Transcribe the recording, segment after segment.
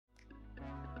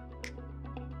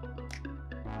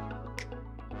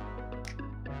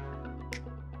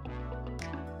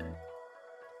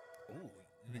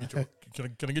Can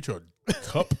I get you a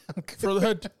cup for the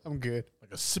head? I'm good.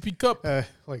 Like a sippy cup?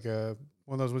 Like one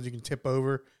of those ones you can tip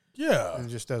over. Yeah. And it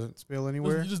just doesn't spill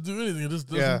anywhere. You just do anything. It just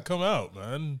doesn't come out,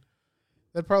 man.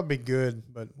 That'd probably be good,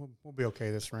 but we'll be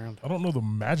okay this round. I don't know the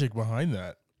magic behind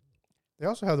that. They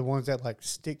also have the ones that like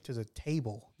stick to the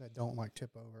table that don't like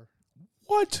tip over.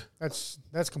 What?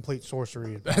 That's complete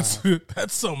sorcery.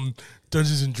 That's some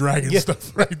Dungeons and Dragons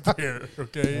stuff right there.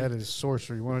 Okay, that is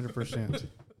sorcery, 100%.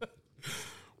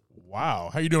 Wow,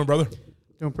 how you doing, brother?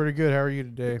 Doing pretty good. How are you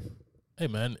today? Hey,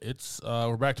 man, it's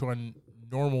we're back to our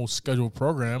normal scheduled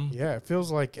program. Yeah, it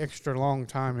feels like extra long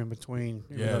time in between.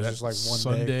 Yeah, that's just like one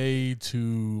Sunday day to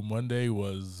Monday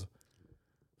was.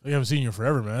 We haven't seen you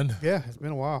forever, man. Yeah, it's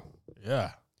been a while.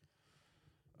 Yeah.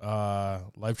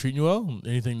 Life treating you well?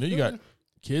 Anything new? You got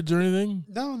kids or anything?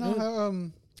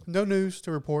 No. No news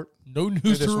to report. No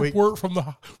news to report from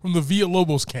the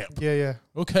Villalobos camp. Yeah.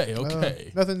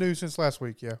 Okay. Nothing new since last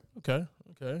week. Yeah. Okay.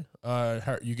 How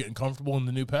are you getting comfortable in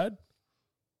the new pad?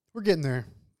 We're getting there.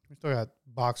 We still got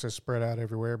boxes spread out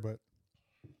everywhere, but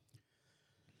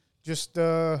just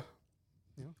take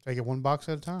it one box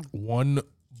at a time. One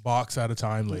box at a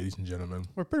time, ladies and gentlemen.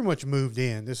 We're pretty much moved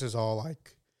in. This is all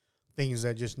like things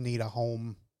that just need a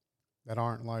home that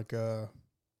aren't like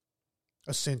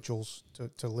essentials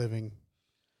to living.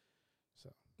 So,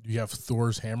 do you have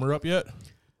Thor's hammer up yet?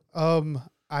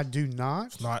 I do not.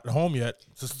 It's not home yet.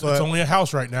 It's only a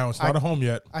house right now. It's not a home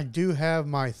yet. I do have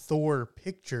my Thor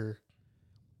picture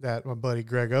that my buddy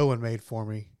Greg Owen made for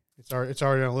me. It's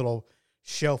already on a little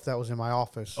shelf that was in my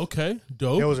office. Okay,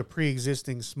 dope. It was a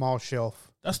pre-existing small shelf.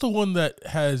 That's the one that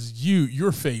has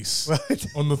your face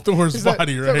on the Thor's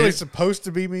body, right? It's not really supposed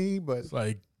to be me, but it's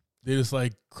like they just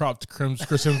like cropped Chris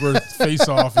Hemsworth's face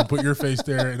off and put your face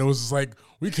there, and it was just like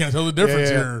we can't tell the difference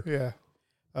here.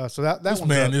 Yeah. So that this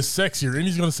man is sexier, and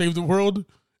he's going to save the world,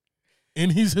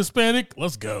 and he's Hispanic.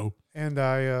 Let's go. And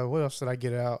I what else did I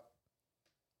get out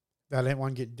that I didn't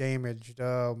want to get damaged?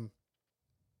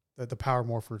 That the power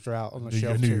morphers are out on the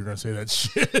shelf. I knew you were going to say that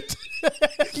shit.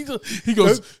 he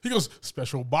goes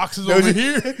special boxes over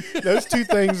here. Those two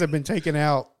things have been taken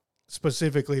out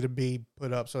specifically to be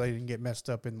put up so they didn't get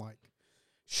messed up in like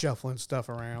shuffling stuff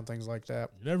around, things like that.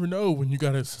 You never know when you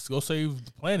got to go save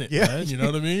the planet, man. You know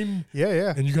what I mean?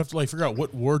 Yeah. And you have to like figure out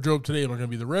what wardrobe today. Am I going to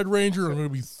be the Red Ranger or am I going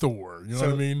to be Thor? You know what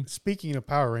I mean? Speaking of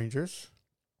Power Rangers,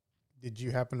 did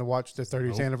you happen to watch the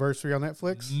 30th anniversary on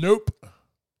Netflix? Nope.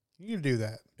 You do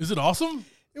that. Is it awesome?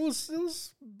 It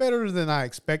was better than I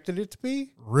expected it to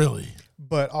be. Really?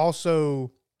 But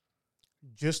also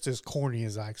just as corny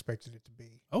as I expected it to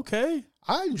be. Okay.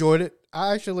 I enjoyed it.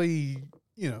 I actually,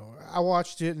 I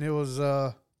watched it and it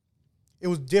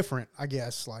was different, I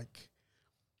guess. Like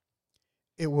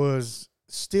it was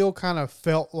still kind of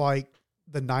felt like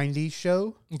the 90s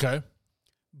show. Okay.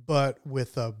 But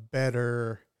with a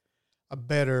better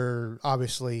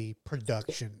obviously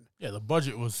production. Yeah, the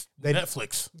budget was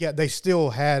Netflix. Yeah, they still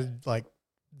had like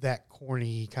that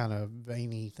corny kind of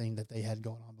veiny thing that they had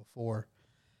going on before.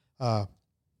 Yeah,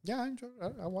 I enjoyed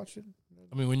it. I watched it.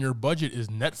 I mean, when your budget is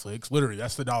Netflix, literally,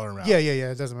 that's the dollar amount. Yeah.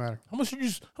 It doesn't matter. How much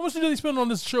did they spend on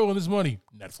this show and this money?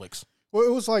 Netflix. Well,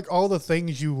 it was like all the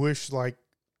things you wish, like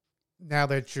now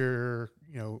that you're,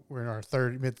 we're in our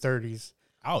mid 30s.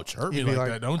 Ouch, hurt me like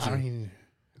that, don't you? I mean,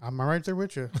 I'm right there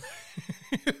with you.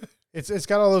 It's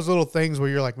got all those little things where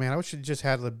you're like, man, I wish it just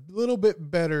had a little bit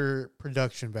better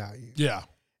production value. Yeah.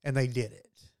 And they did it.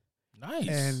 Nice.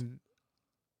 And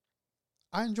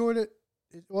I enjoyed it.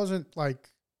 It wasn't like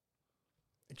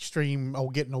extreme,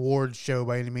 getting awards show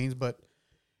by any means, but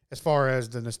as far as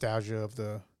the nostalgia of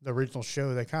the original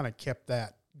show, they kind of kept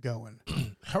that going.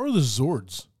 How are the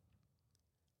Zords?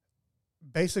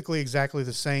 Basically exactly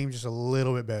the same, just a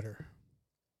little bit better.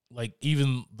 Like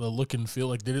even the look and feel,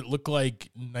 like did it look like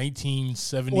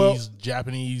 1970s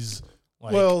Japanese?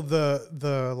 Like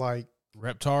the like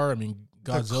Reptar. I mean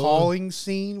Godzilla. The calling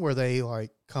scene where they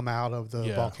like come out of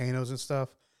the volcanoes and stuff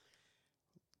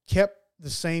kept the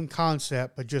same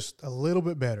concept, but just a little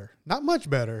bit better. Not much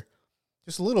better,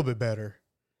 just a little bit better,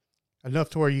 enough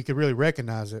to where you could really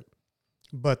recognize it.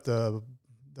 But the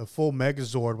full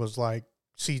Megazord was like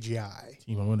CGI.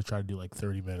 Team, I'm going to try to do like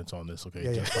 30 minutes on this,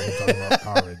 okay? Just like talking about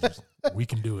Power Rangers. We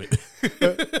can do it.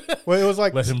 Well, it was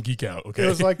like... Let him geek out, okay? It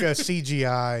was like a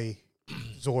CGI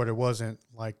Zord. It wasn't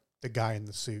like the guy in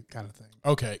the suit kind of thing.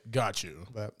 Okay, got you.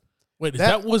 But wait,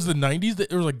 that was the 90s that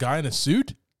there was a guy in a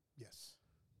suit? Yes.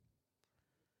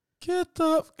 Get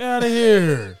the fuck out of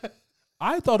here.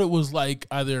 I thought it was like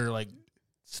either like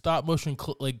stop motion,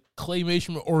 like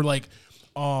claymation or like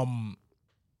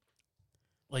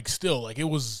still, like it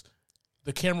was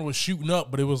the camera was shooting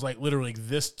up, but it was like literally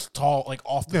this tall, like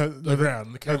off the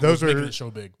ground. The camera those was making it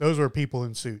so big. Those were people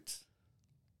in suits.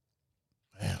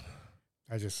 Man,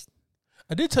 I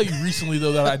did tell you recently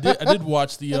though that I did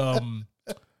watch the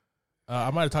I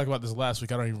might have talked about this last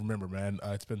week. I don't even remember, man.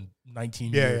 It's been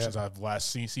 19 years since I've last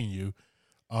seen you.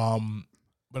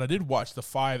 But I did watch the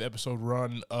 5-episode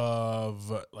run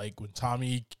of like when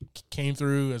Tommy came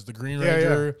through as the Green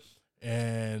Ranger,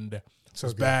 and it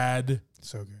was bad.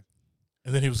 So good.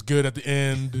 And then he was good at the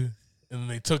end, and then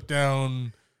they took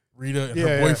down Rita and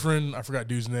her boyfriend. I forgot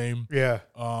dude's name. Yeah.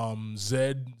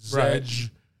 Zedge.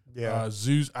 Yeah.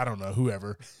 Zeus. I don't know.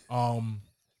 Whoever. I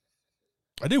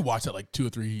did watch that like 2 or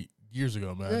 3 years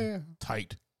ago, man. Yeah.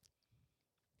 Tight.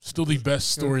 Still the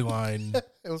best storyline.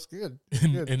 It was good.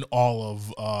 In all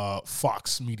of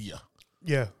Fox Media.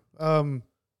 Yeah.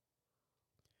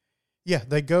 Yeah,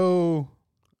 they go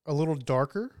a little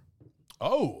darker.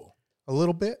 Oh. A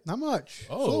little bit. Not much.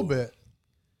 Oh. A little bit.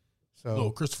 So a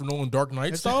little Christopher Nolan Dark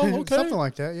Knight style? Okay. Something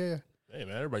like that, yeah. Hey,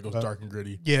 man, everybody goes dark and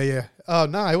gritty. Yeah.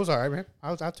 No, it was all right, man.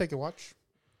 I'll take a watch.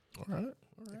 All right.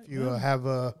 If you have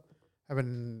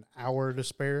an hour to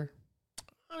spare.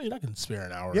 I mean, I can spare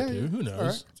an hour or two. Who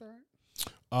knows? It's all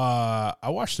right. I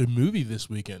watched a movie this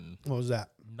weekend. What was that?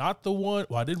 Not the one.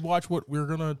 Well, I did watch what we're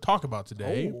going to talk about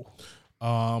today.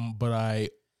 Oh. But I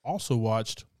also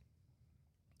watched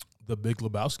The Big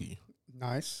Lebowski.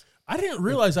 Nice. I didn't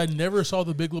realize I never saw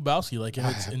The Big Lebowski like in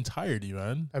its entirety,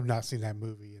 man. I've not seen that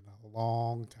movie in a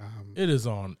long time. It is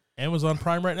on Amazon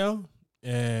Prime right now,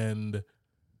 and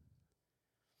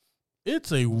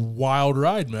it's a wild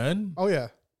ride, man. Oh, yeah.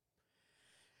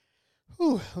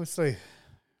 Ooh, let's see.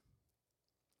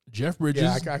 Jeff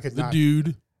Bridges, the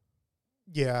dude.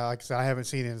 Yeah, like I said, I haven't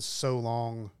seen it in so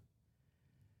long.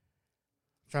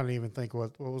 I'm trying to even think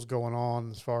what was going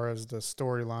on as far as the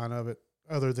storyline of it,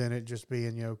 other than it just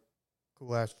being,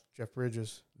 cool ass Jeff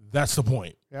Bridges. That's the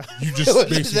point. Yeah. You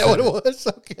just Is that what it was?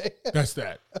 Okay. That's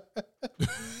that.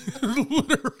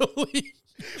 Literally.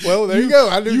 Well, there you go.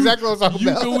 I knew exactly what I was talking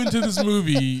about. You go into this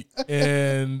movie,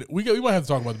 and we might have to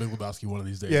talk about The Big Lebowski one of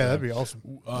these days. Yeah, that'd be awesome.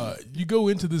 You go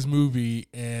into this movie,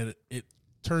 and it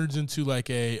turns into like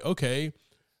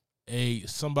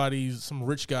some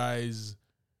rich guys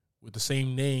with the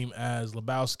same name as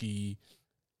Lebowski,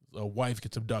 a wife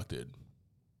gets abducted.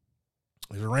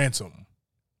 There's a ransom.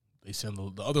 They send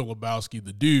the other Lebowski,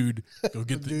 the dude, go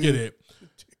get it.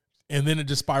 And then it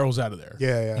just spirals out of there.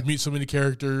 Yeah. You meet so many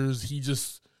characters.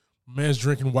 Man's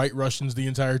drinking White Russians the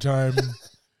entire time,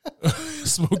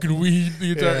 smoking weed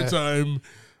the entire time.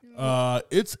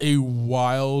 It's a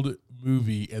wild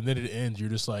movie, and then it ends. You're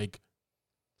just like,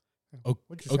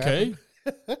 okay.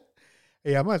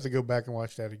 Yeah, I might have to go back and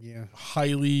watch that again.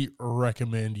 Highly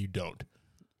recommend you don't.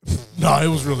 No, it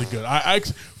was really good. I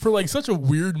for like such a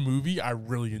weird movie, I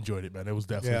really enjoyed it, man. It was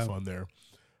definitely fun there.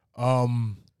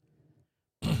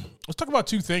 Let's talk about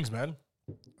 2 things, man.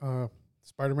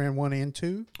 Spider-Man 1 and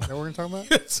 2. Is that what we're going to talk about?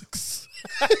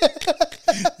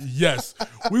 Yes.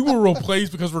 We will replace,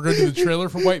 because we're going to do the trailer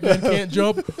for White Man Can't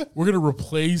Jump, we're going to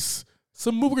replace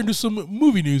we're going to do some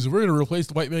movie news, and we're going to replace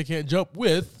the White Man Can't Jump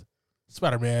with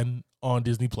Spider-Man on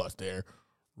Disney Plus there.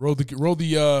 Roll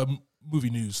the movie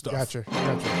news stuff. Gotcha.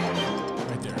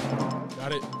 Right there.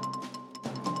 Got it?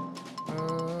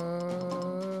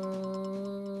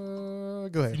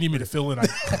 Go ahead. If you need me to fill in, I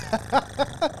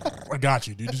got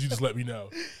you, dude. You just let me know.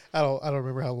 I don't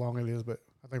remember how long it is, but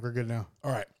I think we're good now.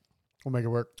 All right. We'll make it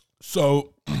work.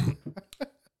 So,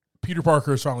 Peter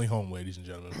Parker is finally home, ladies and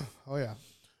gentlemen. Oh, yeah.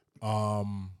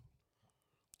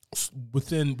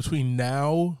 Between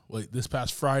now, like this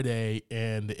past Friday,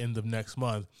 and the end of next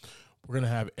month, we're going to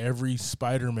have every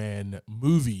Spider-Man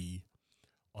movie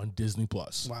on Disney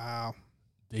Plus. Wow.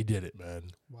 They did it, man.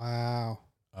 Wow.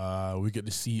 We get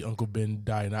to see Uncle Ben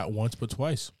die not once, but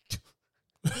twice.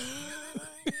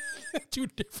 2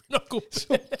 different Uncle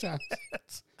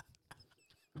Bens.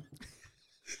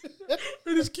 I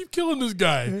just keep killing this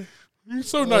guy. You're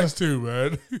so nice too,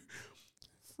 man.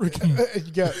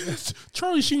 Freaking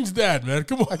Charlie Sheen's dad, man.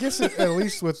 Come on. I guess at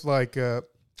least with like, are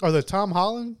the Tom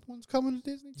Holland ones coming to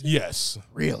Disney too? Yes.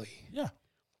 Really? Yeah.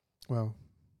 Well,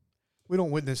 we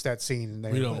don't witness that scene in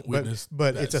there. We don't witness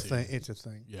but that it's a scene. thing. It's a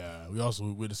thing. Yeah. We also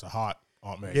witness a hot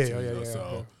Aunt May Yeah.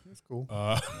 So that's cool.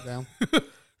 Down.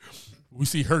 We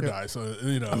see her die, so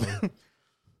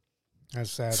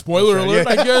That's sad. Spoiler alert,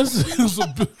 I guess. It was a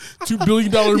 $2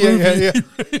 billion movie. Yeah.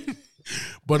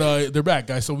 But they're back,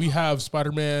 guys. So we have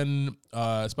Spider-Man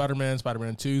 2,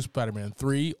 Spider-Man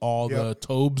 3, all the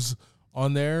Tobes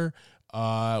on there.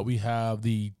 We have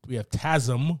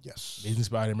TASM. Yes. Amazing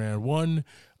Spider-Man 1.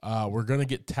 We're gonna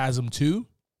get TASM 2.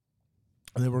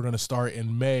 And then we're going to start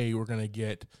in May. We're going to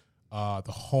get the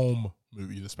Home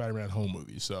movie, the Spider-Man Home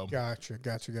movie. So Gotcha.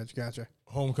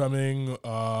 Homecoming,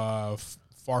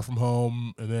 Far From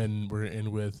Home, and then we're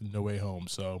in with No Way Home.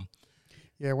 So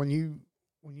yeah, when you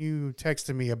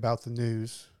texted me about the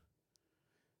news,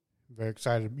 very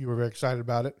excited. You were very excited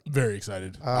about it. Very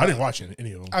excited. I didn't watch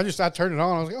any of them. I turned it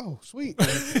on. I was like, oh, sweet.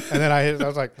 And then I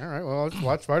was like, all right, well, let's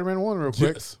watch Spider-Man 1 real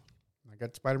quick. Yes. I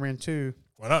got Spider-Man 2.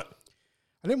 Why not?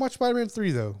 I didn't watch Spider-Man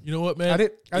 3 though. You know what, man? I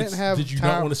didn't have. Did you time.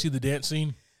 not want to see the dance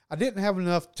scene? I didn't have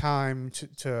enough time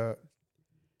to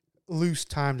loose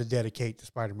time to dedicate to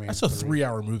Spider-Man. That's a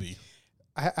 3-hour movie.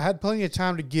 I had plenty of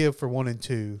time to give for 1 and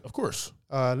 2. Of course.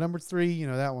 Number 3,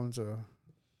 that one's a.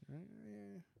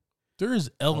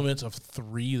 There's elements of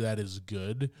 3 that is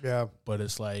good. Yeah. But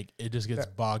it's like, it just gets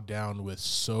bogged down with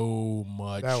so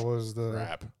much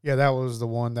crap. Yeah, that was the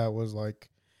one that was like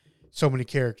so many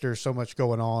characters, so much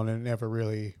going on, and never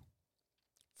really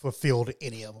fulfilled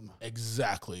any of them.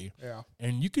 Exactly. Yeah.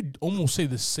 And you could almost say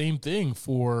the same thing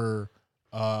for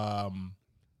No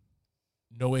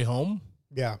Way Home.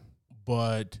 Yeah.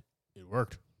 But it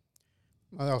worked.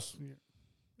 What else?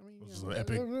 This is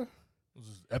epic. This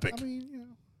is epic.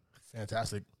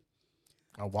 Fantastic.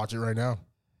 I'll watch it right now.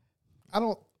 I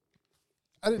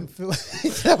didn't feel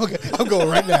I'm going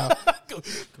right now. Go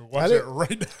watch it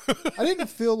right now. I didn't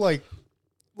feel like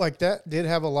that did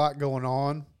have a lot going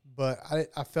on, but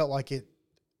I felt like it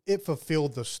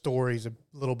fulfilled the stories a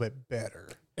little bit better.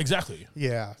 Exactly.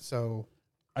 Yeah. So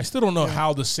I still don't know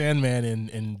how the Sandman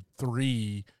in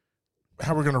 3,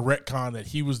 how we're gonna retcon that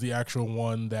he was the actual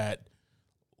one that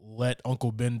let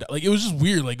Uncle Ben die. Like, it was just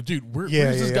weird. Like, dude, where's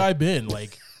this guy been?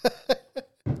 Like,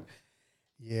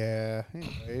 yeah.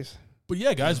 Anyways, but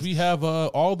yeah, guys, we have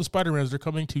all the Spider-Mans. They're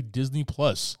coming to Disney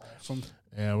Plus,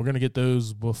 and we're gonna get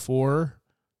those before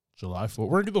July 4th.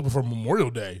 We're gonna get those before Memorial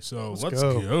Day. So let's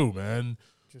go, man.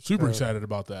 Just super excited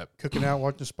about that. Cooking out,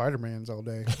 watching Spider-Mans all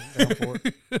day. I'm down for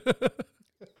it.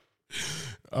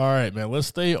 All right, man. Let's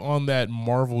stay on that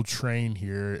Marvel train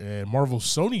here, and Marvel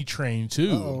Sony train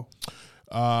too.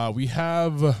 We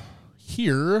have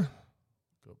here.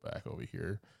 Go back over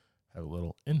here. Have a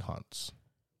little enhance.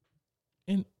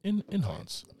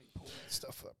 Enhance. Let me pull that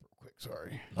stuff up real quick.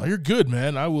 Sorry. No, you're good,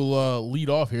 man. I will lead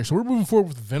off here. So we're moving forward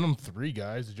with Venom 3,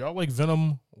 guys. Did y'all like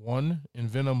Venom 1 and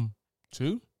Venom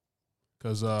 2?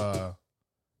 Because I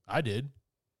did.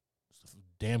 It's a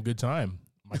damn good time.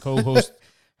 My co-host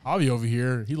Javi over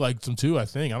here, he liked them too, I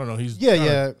think. I don't know. He's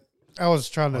I was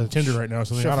trying to on Tinder right now or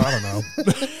something. I don't know.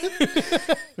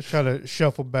 Just trying to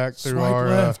shuffle back through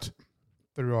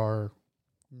through our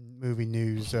movie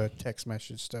news text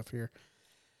message stuff here.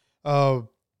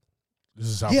 This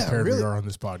is how prepared we are on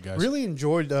this podcast. Really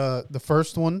enjoyed the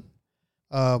first one.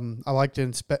 I liked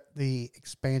the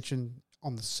expansion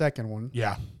on the second one.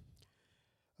 Yeah.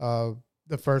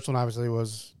 The first one obviously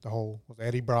was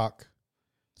Eddie Brock.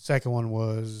 The second one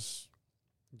was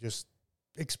just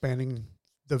expanding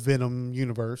the Venom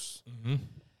universe. Mm-hmm.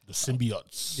 The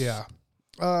symbiotes. Yeah.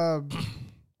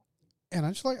 And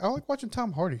I like watching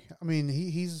Tom Hardy. I mean,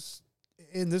 he's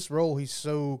in this role. He's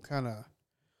so kind of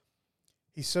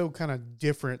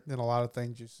different than a lot of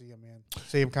things you see him in.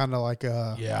 See him kind of like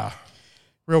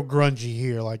real grungy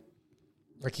here. Like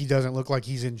he doesn't look like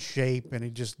he's in shape, and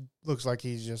he just looks like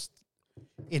he's just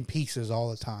in pieces all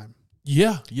the time.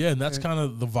 Yeah, and that's kind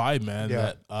of the vibe, man.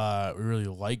 Yeah. That we really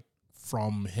like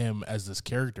from him as this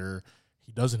character.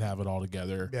 He doesn't have it all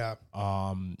together. Yeah.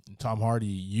 Tom Hardy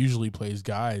usually plays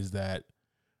guys that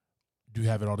do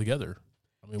have it all together.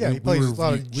 I mean, he plays a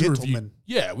lot of gentlemen.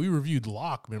 We reviewed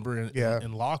Locke, remember?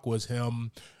 And Locke was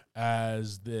him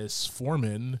as this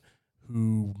foreman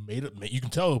who made it. You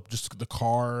can tell just the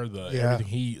car,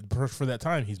 everything. For that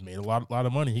time, he's made a lot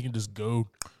of money. He can just go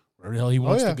wherever the hell he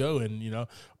wants to go, and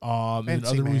and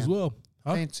other movies as well.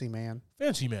 Huh? Fancy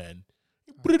man,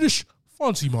 British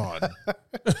fancy man.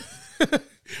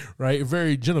 Right,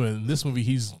 very gentleman. In this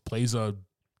movie, plays a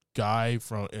guy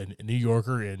from a New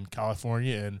Yorker in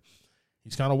California, and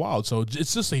he's kind of wild. So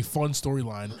it's just a fun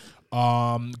storyline.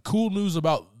 Cool news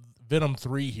about Venom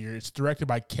 3 here. It's directed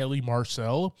by Kelly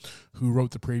Marcel, who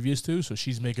wrote the previous two. So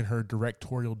she's making her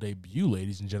directorial debut,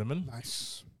 ladies and gentlemen.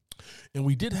 Nice. And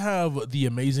we did have the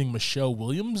amazing Michelle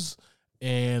Williams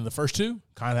in the first two,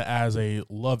 kind of as a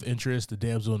love interest, the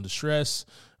damsel in distress.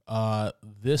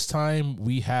 This time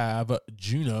we have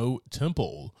Juno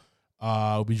Temple.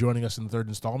 Will be joining us in the third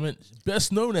installment,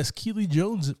 best known as Keely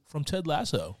Jones from Ted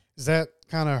Lasso. Is that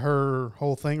kind of her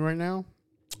whole thing right now?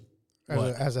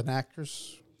 As an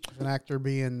actress, as an actor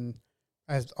being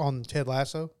on Ted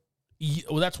Lasso?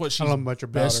 Well, that's what she's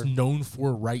best known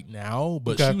for right now.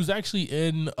 But she was actually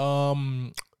in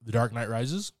The Dark Knight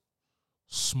Rises,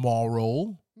 small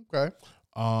role. Okay.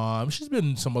 She's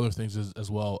been in some other things as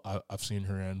well. I've seen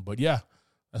her in, but yeah,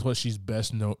 that's what she's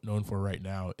best known for right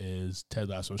now is Ted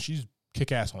Lasso. She's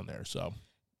kick ass on there. So,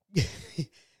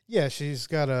 yeah, she's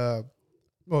got a.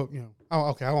 Well,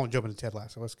 okay. I won't jump into Ted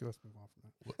Lasso. Let's move on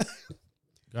from that.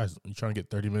 Guys, you trying to get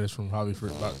 30 minutes from Javi for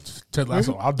about Ted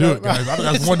Lasso? I'll do it, guys.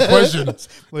 That's one question.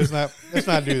 Let's not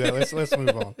do that. Let's move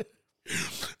on.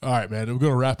 All right, man. We're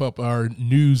gonna wrap up our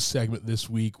news segment this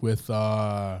week with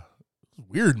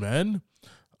weird, man.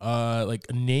 Like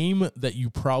a name that you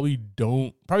probably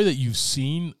that you've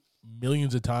seen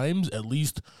millions of times, at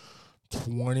least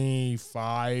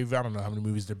 25. I don't know how many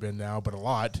movies there've been now, but a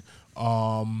lot.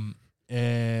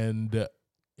 And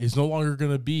is no longer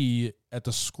gonna be at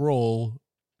the scroll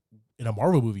in a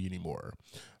Marvel movie anymore.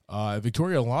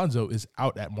 Victoria Alonso is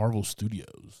out at Marvel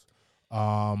Studios.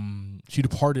 She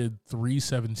departed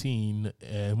 3/17,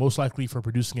 and most likely for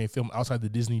producing a film outside the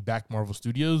Disney-backed Marvel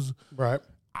Studios. Right.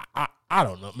 I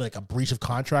don't know, like a breach of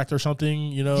contract or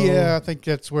something, Yeah, I think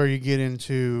that's where you get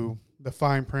into the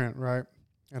fine print, right?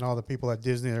 And all the people at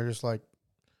Disney are just like,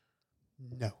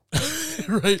 no.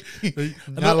 Right.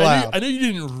 Not allowed. I know you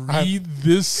didn't read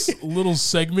this little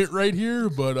segment right here,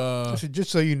 but just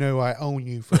so you know, I own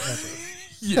you forever.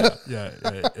 Yeah.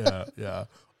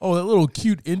 Oh, that little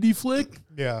cute indie flick?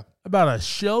 Yeah. About a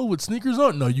shell with sneakers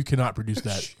on? No, you cannot produce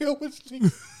that. Shell with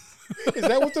sneakers? Is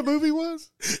that what the movie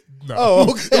was? No.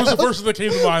 Oh, okay. It was the first one that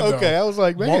came to mind, though. Okay, I was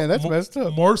like, man, that's messed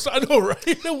up. I know,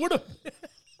 right? What a...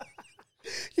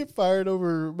 Get fired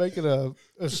over making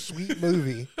a sweet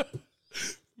movie.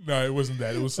 No, it wasn't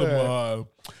that. It was some.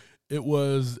 It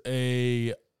was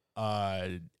a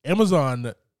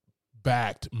Amazon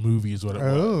backed movie, is what it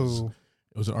was.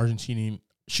 It was an Argentinian.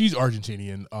 She's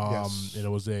Argentinian. Yes. And it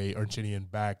was a Argentinian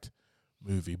backed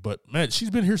movie. But man, she's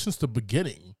been here since the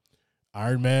beginning.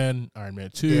 Iron Man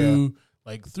 2,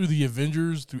 like through the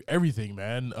Avengers, through everything,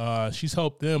 man. She's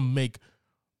helped them make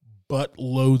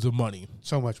buttloads of money.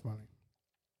 So much money.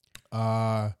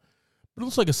 But it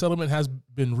looks like a settlement has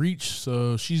been reached,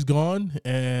 so she's gone.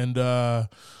 And I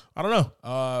don't know.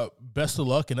 Best of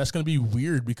luck. And that's going to be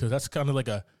weird because that's kind of like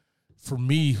for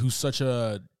me, who's such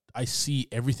I see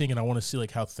everything and I want to see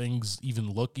like how things even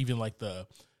look, even like the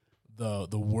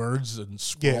words and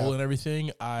scroll and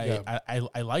everything. I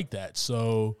like that.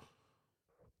 So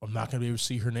I'm not going to be able to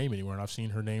see her name anymore. And I've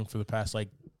seen her name for the past like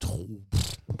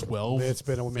 12, it's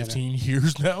been 15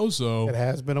 years now. So it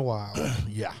has been a while.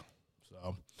 Yeah.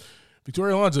 So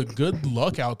Victoria Alonso, good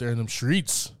luck out there in them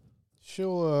streets.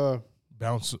 She'll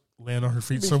land on her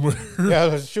feet somewhere.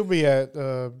 Yeah, she'll be at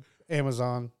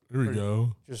Amazon. There we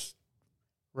go. Just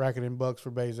racking in bucks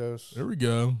for Bezos. There we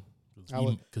go.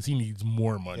 Because he needs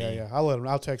more money. Yeah.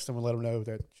 I'll text him and let him know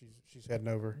that she's heading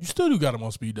over. You still do got him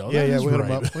on speed dial. Yeah, we hit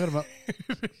him up.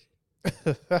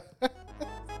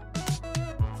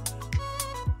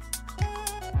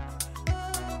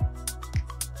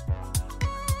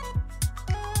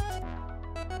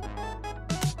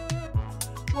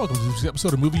 Welcome to this week's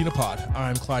episode of Movie in a Pod.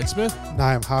 I'm Clyde Smith. And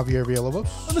I am Javier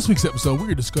Villalobos. On this week's episode, we're going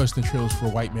to discuss the trailers for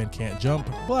White Man Can't Jump,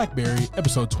 Blackberry,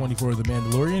 episode 24 of The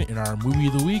Mandalorian, and our movie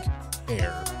of the week,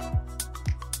 Air.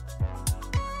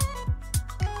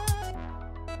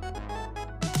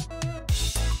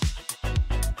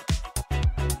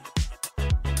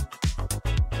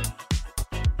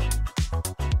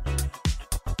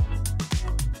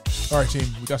 All right, team,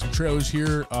 we got some trailers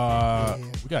here.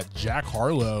 We got Jack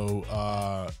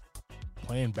Harlow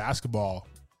playing basketball.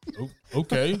 Oh,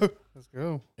 okay. Let's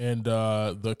go. And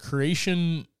the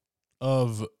creation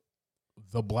of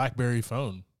the BlackBerry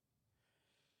phone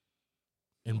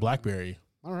in BlackBerry.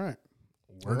 All right.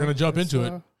 We're going to jump into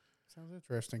it. Sounds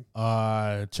interesting.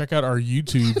 Check out our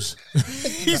YouTubes.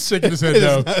 He's shaking his head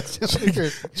no.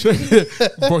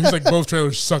 Bro, he's like, both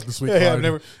trailers suck this week. Yeah, I've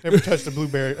never touched a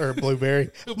BlackBerry.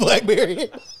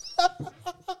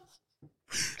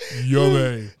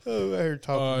 Yummy. Oh, I heard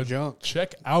talking junk.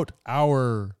 Check out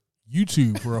our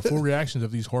YouTube for a full reactions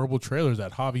of these horrible trailers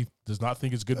that Javi does not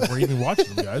think is good before even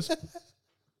watching them, guys.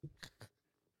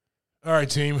 All right,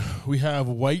 team. We have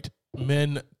White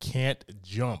Men Can't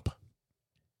Jump.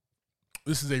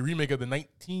 This is a remake of the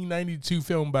 1992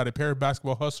 film about a pair of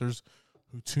basketball hustlers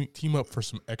who team up for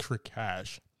some extra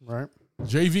cash. Right.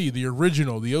 JV, the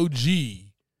original, the OG,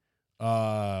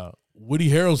 Woody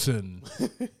Harrelson,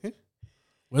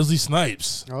 Wesley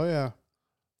Snipes. Oh, yeah.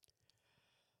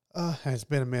 It's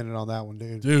been a minute on that one,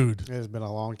 dude. Dude. It has been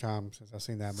a long time since I've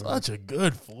seen that movie. Such a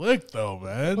good flick, though,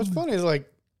 man. What's funny is, like,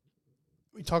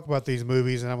 we talk about these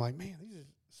movies, and I'm like, man, these are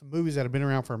movies that have been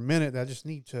around for a minute that I just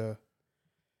need to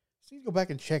go back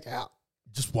and check out.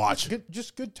 Just watch.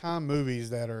 Just good time movies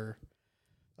that are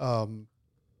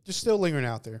just still lingering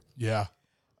out there. Yeah.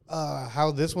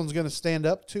 How this one's going to stand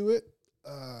up to it.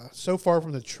 So far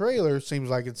from the trailer, seems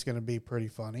like it's going to be pretty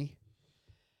funny.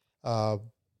 I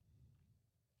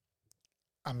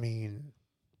mean,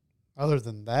 other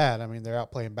than that, I mean, they're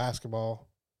out playing basketball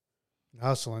and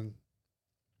hustling.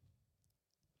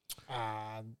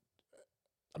 I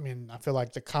mean, I feel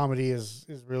like the comedy is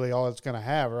really all it's going to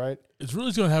have, right? It's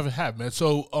really going to have, man.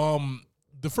 So,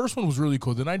 the first one was really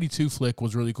cool. The 92 flick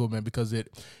was really cool, man, because it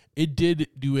did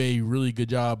do a really good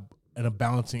job and a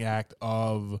balancing act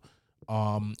of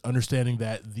understanding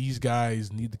that these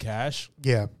guys need the cash.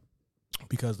 Yeah.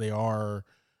 Because they are,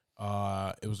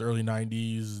 it was early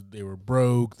 90s. They were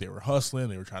broke. They were hustling.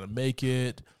 They were trying to make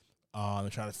it. They're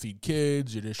trying to feed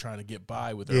kids. You're just trying to get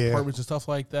by with their apartments and stuff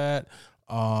like that.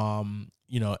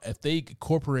 If they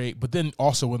incorporate, but then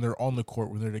also when they're on the court,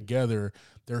 when they're together,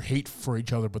 their hate for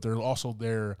each other, but they're also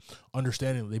their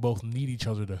understanding that they both need each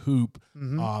other to hoop,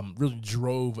 really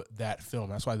drove that film.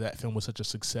 That's why that film was such a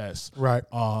success. Right.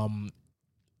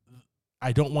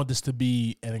 I don't want this to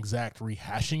be an exact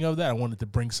rehashing of that. I wanted to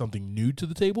bring something new to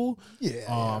the table.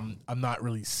 Yeah. I'm not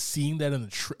really seeing that in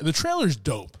the trailer's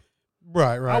dope.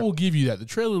 Right. I will give you that. The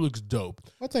trailer looks dope.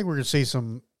 I think we're going to see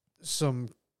some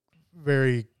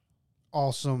very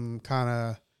awesome kind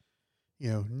of,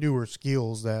 newer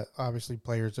skills that obviously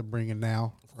players are bringing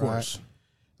now. Of course.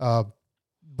 But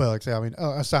like I say, I mean,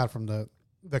 aside from the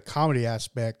comedy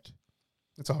aspect,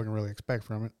 that's all I can really expect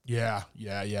from it. Yeah.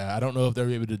 I don't know if they're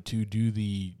able to do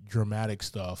the dramatic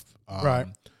stuff. Right.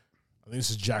 I think this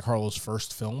is Jack Harlow's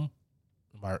first film.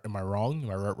 Am I wrong? Am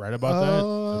I right about that?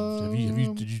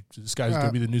 This guy's going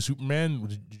to be the new Superman?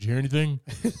 Did you hear anything?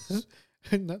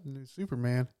 Not the new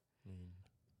Superman.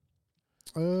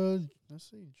 Let's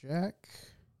see, Jack.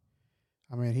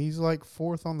 I mean, he's like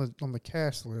fourth on the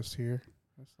cast list here.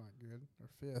 That's not good. Or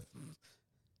fifth.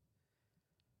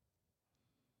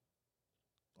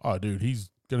 Oh, dude,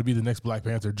 he's gonna be the next Black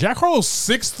Panther. Jack Harlow's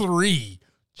 6'3".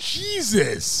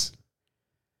 Jesus.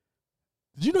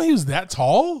 Did you know he was that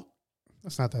tall?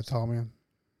 That's not that tall, man.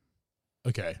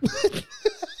 Okay.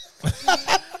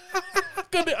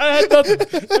 I had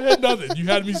nothing. You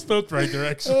had me stumped right there,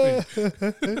 actually.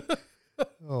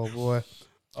 Oh boy.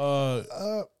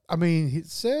 I mean, it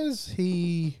says was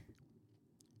he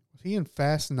in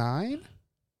Fast 9?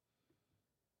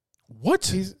 What?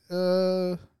 He's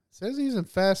says he's in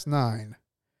Fast 9.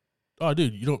 Oh,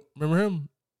 dude, you don't remember him?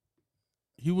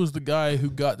 He was the guy who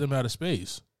got them out of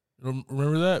space. You don't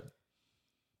remember that?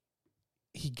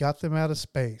 He got them out of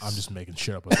space. I'm just making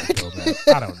shit up as I go, man.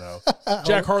 I don't know.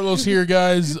 Jack Harlow's here,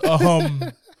 guys.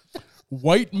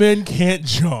 White Men Can't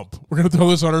Jump. We're going to throw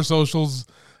this on our socials.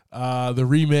 The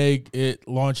remake, it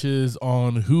launches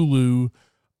on Hulu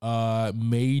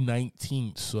May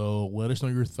 19th. So let us know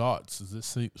your thoughts. Does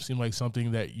this seem like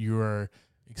something that you're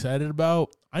excited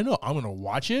about? I know I'm going to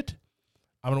watch it.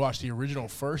 I'm going to watch the original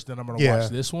first, then I'm going to watch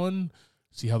this one,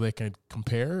 see how they can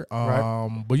compare.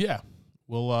 Right. But yeah,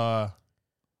 we'll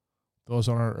throw us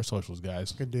on our socials,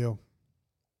 guys. Good deal.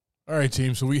 All right,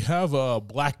 team. So we have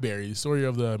BlackBerry, the story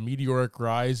of the meteoric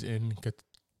rise in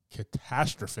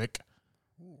catastrophic.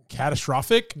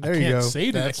 There you go. Say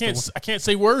that. I can't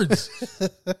say words.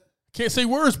 Can't say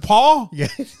words, Paul. Yeah.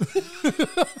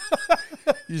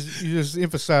 you just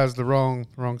emphasized the wrong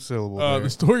syllable. The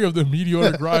story of the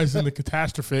meteoric rise in the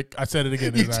catastrophic. I said it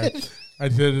again, didn't I? I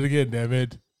said it again, damn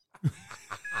it.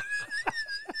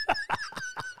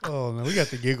 Oh no, we got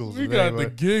the giggles. We got the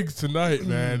gigs tonight,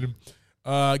 man.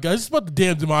 Guys, it's about the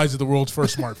damn demise of the world's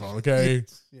first smartphone, okay?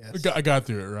 Yes. I got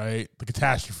through it, right? The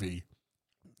catastrophe.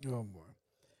 Oh boy.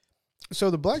 So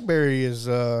the BlackBerry is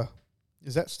that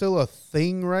still a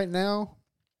thing right now?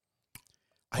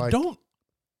 I don't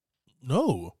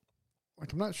know.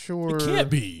 Like, I'm not sure. It can't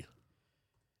be.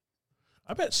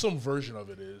 I bet some version of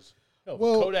it is. Hell, the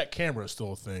Kodak camera is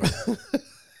still a thing.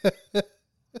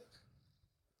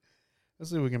 Let's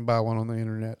see if we can buy one on the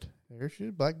internet. There she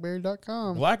is,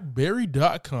 BlackBerry.com.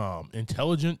 BlackBerry.com.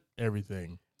 Intelligent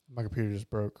everything. My computer just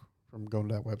broke from going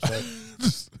to that website.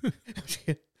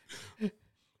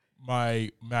 My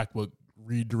MacBook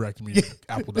redirected me to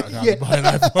Apple.com to buy an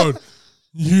iPhone.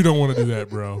 You don't want to do that,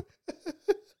 bro.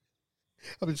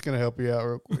 I'm just going to help you out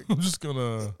real quick. I'm just going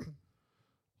to...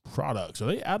 Products. Are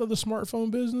they out of the smartphone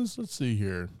business? Let's see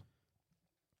here.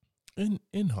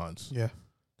 In Hunts. Yeah.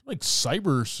 Like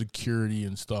cyber security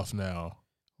and stuff now.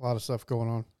 A lot of stuff going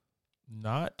on.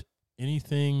 Not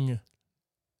anything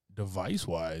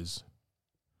device-wise.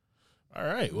 All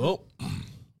right. Well,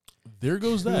 there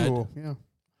goes that. Cool. Yeah.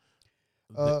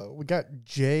 We got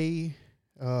Jay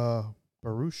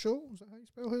Baruchel. Is that how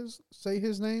you say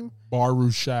his name?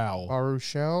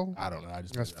 Baruchel. I don't know.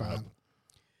 That's fine.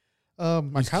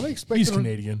 I kind of expected he's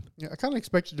Canadian. Yeah, I kind of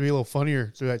expected to be a little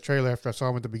funnier through that trailer after I saw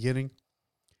him at the beginning.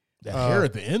 The hair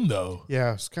at the end, though.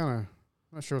 Yeah, it's kind of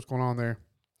not sure what's going on there.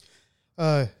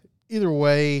 Either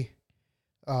way,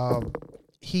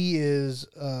 he is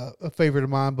a favorite of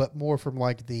mine, but more from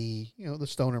like the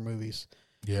stoner movies.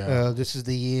 Yeah, This Is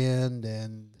the End,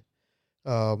 and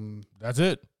that's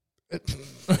it.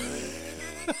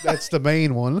 That's the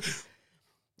main one.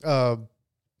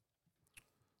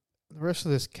 The rest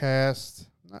of this cast,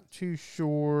 not too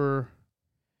sure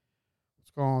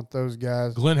what's going on with those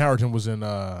guys. Glenn Howerton was in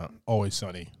Always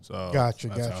Sunny, so gotcha.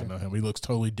 How I know him. He looks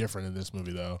totally different in this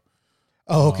movie, though.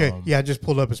 Oh, okay. Yeah, I just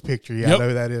pulled up his picture. Yeah, yep. I know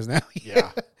who that is now.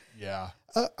 Yeah.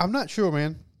 I'm not sure,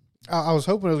 man. I was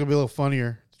hoping it was going to be a little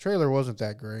funnier. The trailer wasn't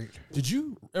that great. Did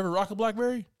you ever rock a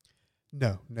BlackBerry?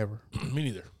 No, never. Me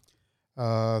neither.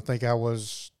 I think I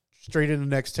was straight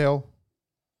into Nextel.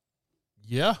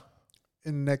 Yeah.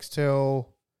 In Nextel,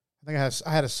 I think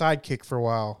I had a Sidekick for a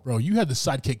while. Bro, you had the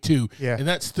Sidekick too. Yeah. And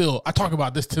that's still, I talk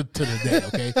about this to the day,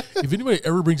 okay? If anybody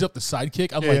ever brings up the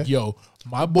Sidekick, I'm like, yo,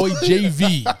 my boy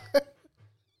JV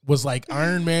was like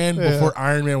Iron Man before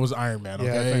Iron Man was Iron Man,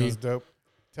 okay? Yeah, I think it was dope.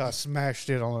 Until I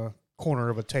smashed it on a corner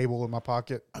of a table in my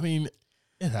pocket. I mean,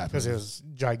 it happened. Because it was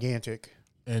gigantic.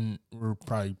 And we were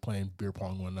probably playing beer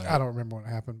pong one night. I don't remember when it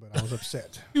happened, but I was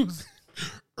upset. He was,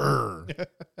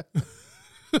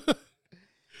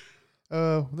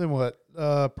 Then what?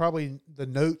 Probably the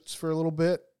notes for a little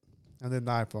bit, and then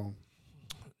the iPhone.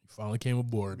 You finally came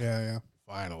aboard. Yeah.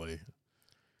 Finally.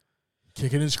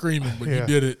 Kicking and screaming, but you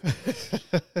did it.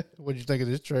 What'd you think of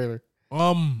this trailer?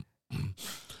 I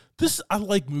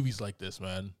like movies like this,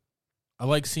 man. I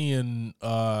like seeing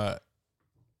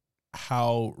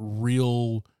how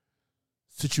real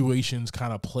situations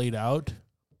kind of played out.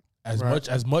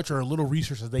 As much or a little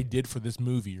research as they did for this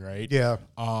movie, right? Yeah.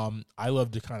 I love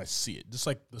to kind of see it, just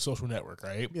like The Social Network,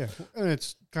 right? Yeah, and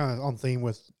it's kind of on theme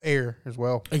with Air as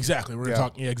well. Exactly. We're gonna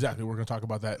talk. Yeah, exactly. We're gonna talk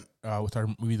about that with our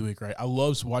movie of the week, right? I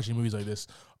love watching movies like this,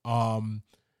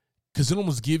 because it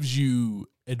almost gives you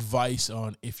advice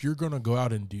on if you're gonna go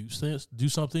out and do things.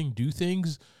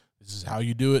 This is how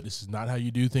you do it. This is not how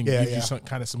you do things. It gives you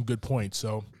some good points.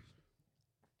 So,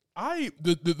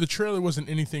 the trailer wasn't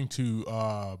anything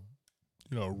to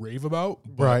rave about,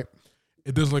 but right?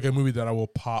 It does like a movie that I will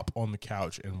pop on the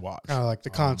couch and watch. Kind of like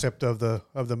the concept of the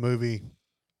movie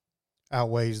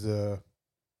outweighs the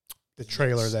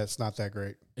trailer that's not that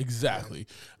great. Exactly.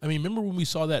 I mean, remember when we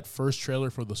saw that first trailer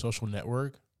for The Social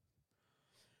Network?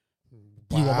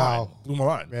 Blew my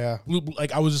mind. Yeah.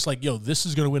 I was just like, yo, this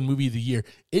is going to win movie of the year.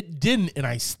 It didn't, and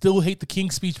I still hate The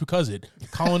King's Speech because of it.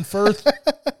 Colin Firth,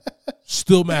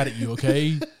 still mad at you,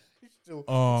 okay? Still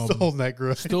holding that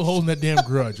grudge. Still holding that damn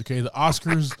grudge, okay? The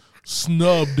Oscars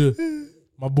snubbed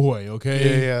my boy,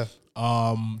 okay? Yeah.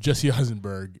 Jesse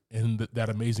Eisenberg in that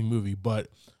amazing movie. But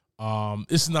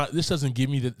this doesn't give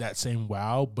me that same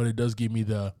wow, but it does give me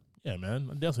man,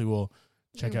 I definitely will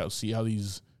check out, see how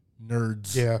these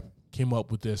nerds came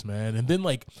up with this, man. And then,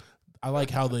 I like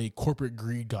how the corporate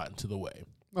greed got into the way.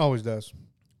 Always does.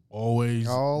 Always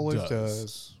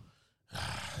does.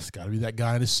 It's got to be that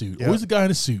guy in a suit. Yep. Always the guy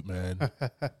in a suit, man.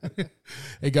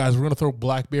 Hey, guys, we're going to throw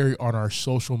BlackBerry on our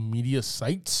social media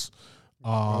sites.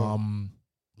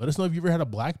 Let us know if you ever had a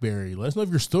BlackBerry. Let us know if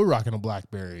you're still rocking a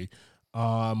BlackBerry.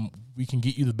 We can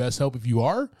get you the best help if you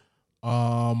are.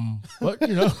 But,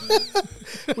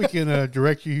 we can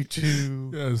direct you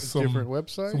to some different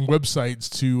websites. Some websites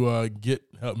to get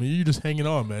help. I mean, you're just hanging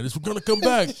on, man. We're going to come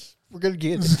back. We're going to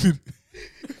get it.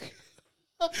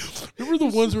 Remember the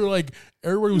ones where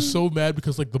everybody was so mad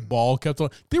because the ball kept on.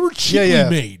 They were cheaply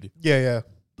made. Yeah.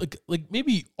 Like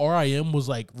maybe RIM was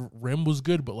RIM was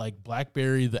good, but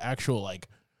BlackBerry, the actual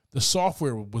the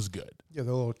software was good. Yeah,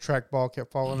 the little trackball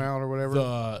kept falling out or whatever.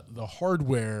 The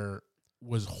hardware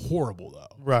was horrible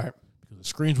though. Right. Because the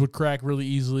screens would crack really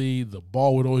easily. The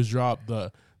ball would always drop.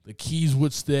 The keys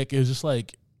would stick. It was just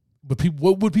but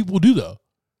what would people do though?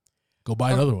 Go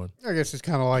buy another one. I guess it's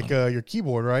kind of like your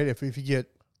keyboard, right? If you get,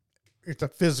 it's a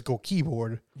physical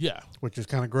keyboard. Yeah. Which is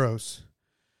kind of gross.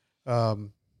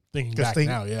 Thinking back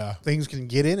now, yeah. Things can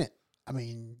get in it. I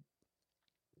mean,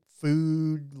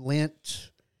 food,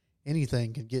 lint,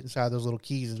 anything can get inside those little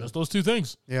keys. Just those two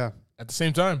things. Yeah. At the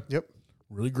same time. Yep.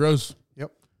 Really gross.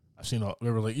 Yep. I've seen they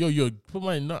were like, yo, put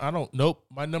nope,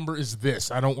 my number is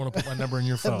this. I don't want to put my number in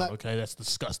your phone. Okay, that's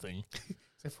disgusting.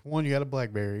 Except for one, you got a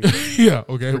BlackBerry. Yeah,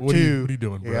 okay. For what two, are you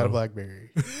doing, bro? You got a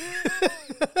BlackBerry.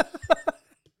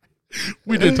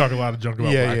 We did talk a lot of junk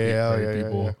about black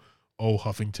people. Yeah. Oh,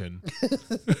 Huffington.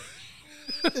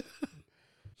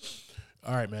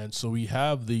 All right, man. So we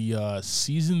have the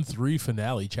season 3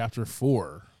 finale, chapter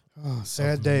 4. Oh,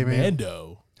 sad day, man.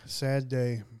 Mando. Sad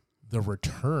day. The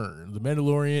return. The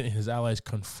Mandalorian and his allies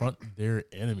confront their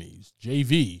enemies.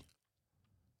 JV.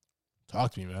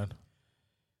 Talk to me, man.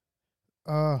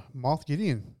 Moff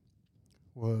Gideon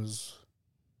was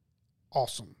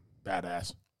awesome.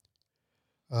 Badass.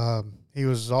 He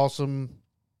was awesome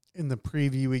in the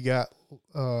preview we got,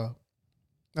 not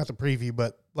the preview,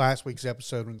 but last week's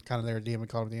episode when kind of there at the end, we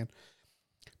called it the end.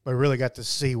 But really got to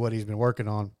see what he's been working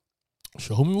on.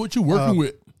 Show me what you're working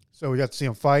with. So we got to see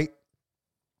him fight.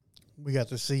 We got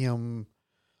to see him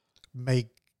make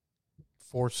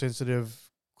Force-sensitive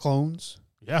clones.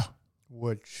 Yeah.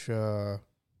 Which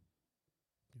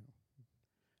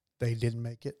they didn't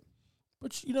make it.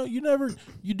 But,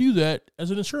 you do that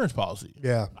as an insurance policy.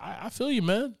 Yeah. I feel you,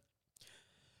 man.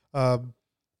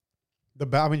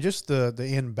 Just the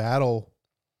end battle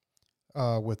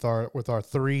with our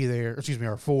 3 there,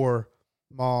 our 4,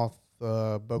 Moff,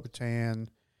 Bo-Katan,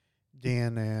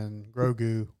 Din, and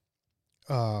Grogu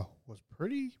was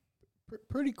pretty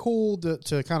cool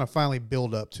to kind of finally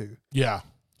build up to. Yeah.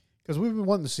 Because we've been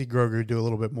wanting to see Grogu do a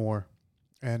little bit more.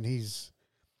 And he's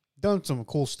done some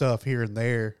cool stuff here and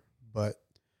there, but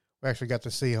we actually got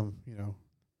to see him,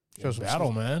 show some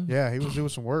battle, man. Yeah, he was doing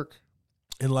some work.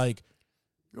 And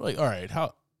you're like, all right,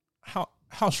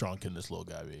 how strong can this little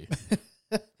guy be?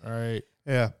 All right.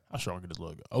 Yeah. How strong can this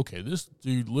little guy? Okay, this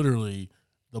dude literally,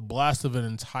 the blast of an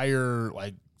entire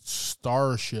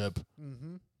starship,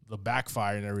 the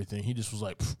backfire and everything, he just was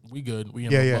like, we good. We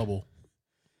in a bubble.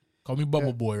 Call me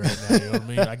Bubble Boy right now. You know what I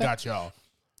mean? I got y'all.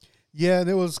 Yeah, and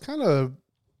it was kind of,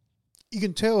 you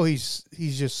can tell he's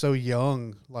just so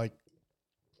young,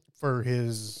 for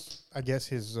his, I guess,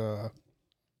 his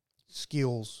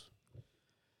skills.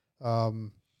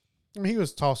 He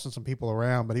was tossing some people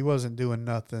around, but he wasn't doing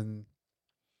nothing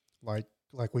like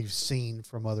we've seen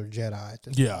from other Jedi.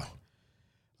 Yeah.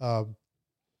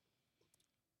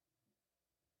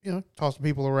 Tossing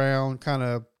people around, kind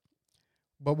of,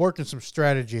 but working some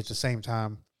strategy at the same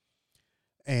time,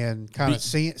 and kind of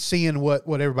seeing what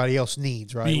everybody else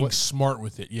needs, right? Being smart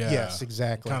with it, yeah. Yes,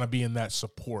 exactly. Kind of being that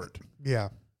support. Yeah.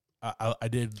 I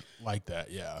did like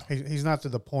that, yeah. He's not to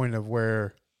the point of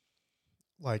where,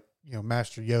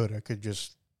 Master Yoda could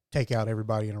just take out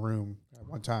everybody in a room at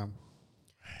one time,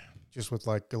 just with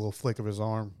a little flick of his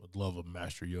arm. Would love a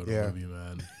Master Yoda movie,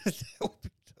 man. That's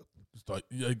what.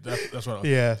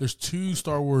 Yeah. There's 2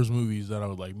 Star Wars movies that I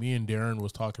would like. Me and Darren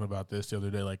was talking about this the other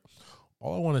day.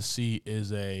 All I want to see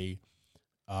is a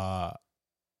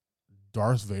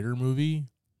Darth Vader movie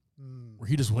where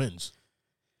he just wins.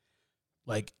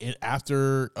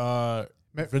 After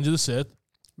Revenge of the Sith,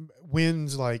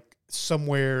 wins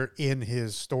somewhere in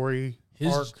his story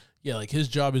arc. Yeah, his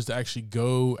job is to actually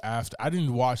go after. I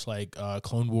didn't watch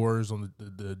Clone Wars on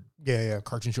the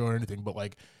cartoon show or anything,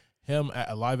 but him at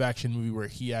a live action movie where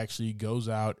he actually goes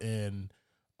out and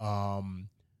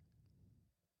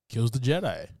kills the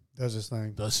Jedi. Does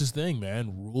his thing,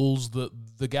 man. Rules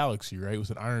the galaxy, right, with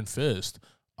an iron fist.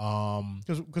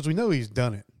 Because we know he's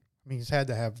done it. I mean, he's had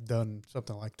to have done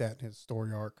something like that in his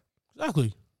story arc.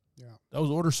 Exactly. Yeah. That was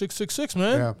Order 666,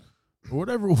 man. Yeah. Or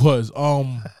whatever it was.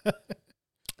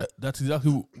 That's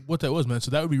exactly what that was, man. So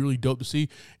that would be really dope to see.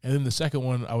 And then the second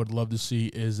one I would love to see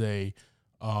is a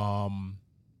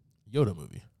Yoda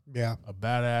movie. Yeah. A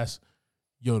badass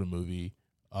Yoda movie.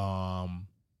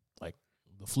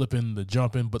 The flipping, the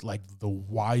jumping, but the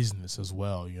wiseness as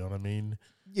well. You know what I mean?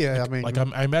 Yeah,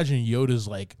 I imagine Yoda's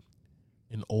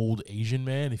an old Asian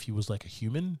man if he was a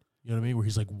human. You know what I mean? Where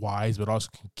he's wise, but also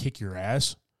can kick your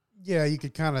ass. Yeah, you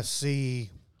could kind of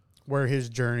see where his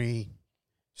journey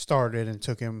started and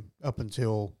took him up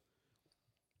until,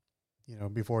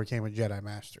 before he became a Jedi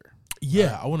Master.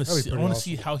 Yeah, right? I want to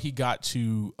see how he got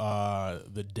to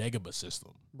the Dagobah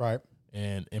system. Right.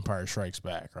 And Empire Strikes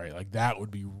Back, right? That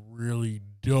would be really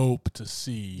dope to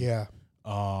see. Yeah.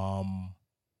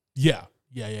 Yeah,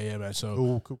 man.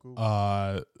 So, cool.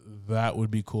 That would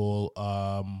be cool.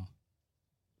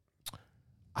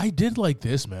 I did like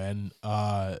this, man.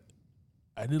 I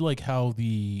did like how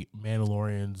the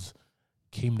Mandalorians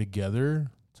came together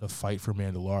to fight for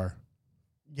Mandalore.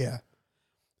 Yeah.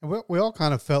 And we all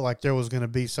kind of felt like there was going to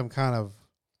be some kind of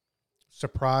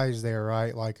surprise there,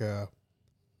 right?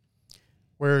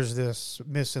 Where's this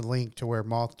missing link to where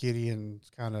Moff Gideon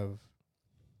kind of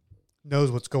knows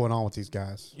what's going on with these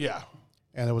guys? Yeah.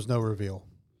 And there was no reveal.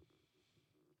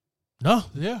 No,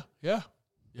 yeah.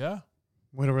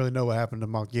 We don't really know what happened to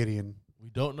Moff Gideon We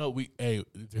don't know. Hey,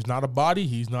 there's not a body.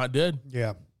 He's not dead.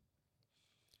 Yeah.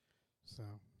 So,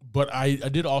 but I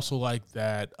did also like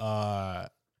that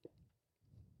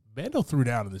Mando threw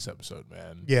down in this episode,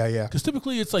 man. Yeah. Because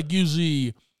typically it's like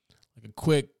usually like a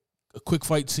quick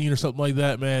fight scene or something like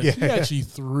that, man. Yeah. He actually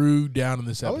threw down in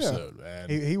this episode, man.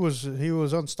 He was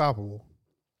unstoppable.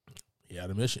 He had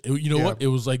a mission. You know what? It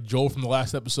was like Joel from the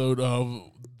last episode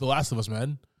of The Last of Us,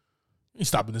 man. He's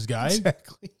stopping this guy.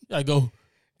 Exactly. I go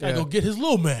get his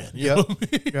little man. You know what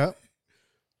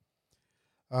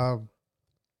I mean?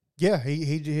 Yeah.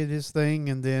 He did his thing,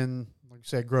 and then, like you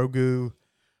said, Grogu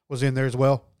was in there as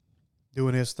well,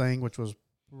 doing his thing, which was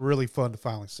really fun to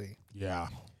finally see. Yeah.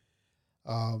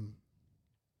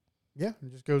 Yeah,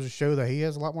 it just goes to show that he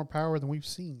has a lot more power than we've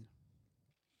seen.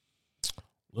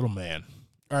 Little man.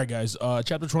 All right, guys.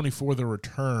 Chapter 24, The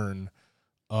Return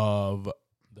of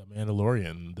The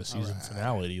Mandalorian, the season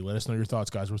finale. Let us know your thoughts,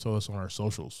 guys. We'll tell us on our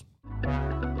socials. All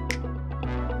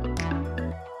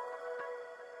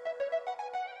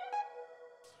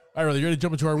right, brother, you ready to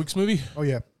jump into our week's movie? Oh,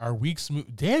 yeah. Our week's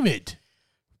movie. Damn it.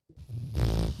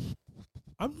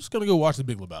 I'm just going to go watch The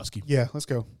Big Lebowski. Yeah, let's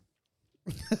go.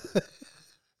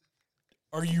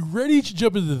 Are you ready to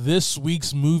jump into this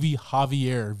week's movie,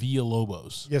 Javier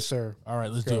Villalobos? Yes, sir. All right,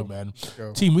 let's do it, man.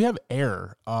 Go. Team, we have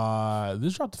Air.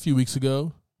 This dropped a few weeks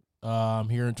ago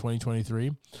here in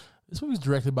 2023. This movie is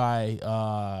directed by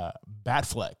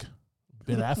Batfleck,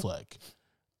 Ben Affleck,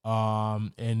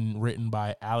 and written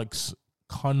by Alex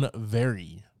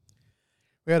Convery.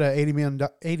 We had a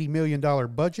 $80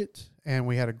 million budget, and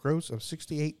we had a gross of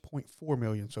 $68.4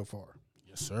 million so far.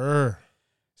 Yes, sir.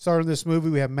 Starting this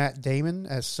movie, we have Matt Damon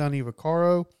as Sonny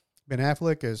Vaccaro, Ben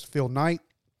Affleck as Phil Knight,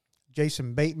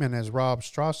 Jason Bateman as Rob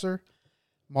Strasser,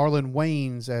 Marlon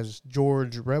Wayans as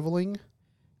George Reveling,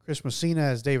 Chris Messina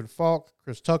as David Falk,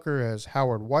 Chris Tucker as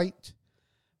Howard White,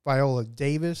 Viola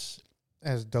Davis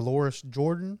as Dolores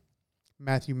Jordan,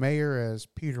 Matthew Mayer as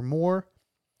Peter Moore,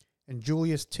 and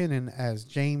Julius Tennant as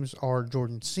James R.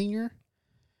 Jordan Sr.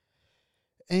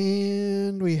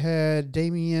 And we had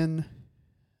Damian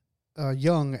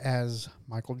Young as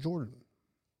Michael Jordan.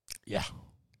 Yeah.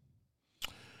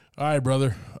 All right,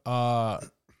 brother.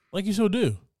 Like you so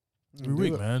do. Every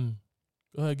week, man.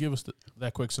 Go ahead, give us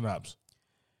that quick synopsis.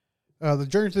 The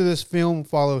journey through this film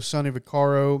follows Sonny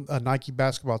Vaccaro, a Nike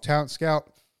basketball talent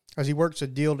scout, as he works a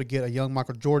deal to get a young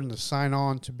Michael Jordan to sign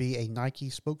on to be a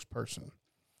Nike spokesperson.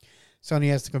 Sonny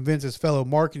has to convince his fellow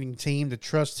marketing team to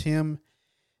trust him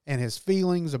and his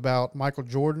feelings about Michael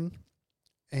Jordan,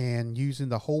 and using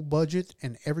the whole budget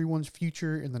and everyone's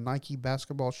future in the Nike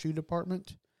basketball shoe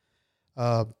department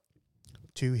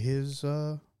to his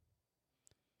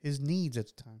needs at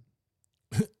the time.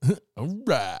 All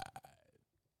right.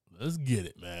 Let's get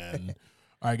it, man.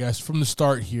 All right, guys, from the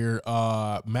start here,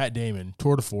 Matt Damon,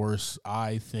 tour de force.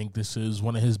 I think this is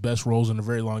one of his best roles in a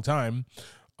very long time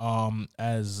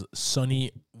as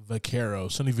Sonny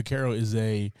Vaccaro. Sonny Vaccaro is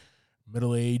a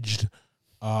middle-aged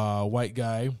white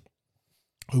guy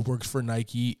who works for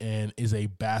Nike and is a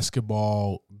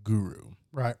basketball guru.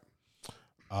 Right.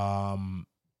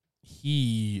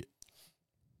 He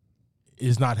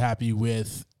is not happy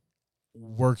with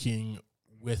working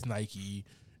with Nike.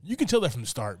 You can tell that from the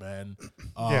start, man.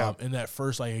 In that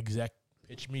first exec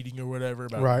pitch meeting or whatever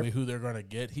about who they're going to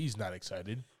get, he's not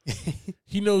excited.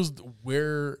 He knows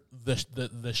where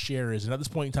the share is. And at this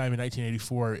point in time in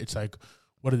 1984, it's like,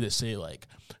 what did it say? Like,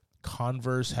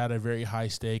 Converse had a very high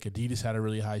stake. Adidas had a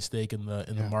really high stake in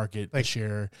the market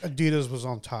share. Adidas was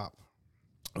on top.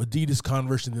 Adidas,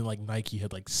 Converse, and then Nike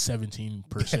had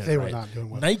 17%. They were not doing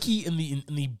well. Nike in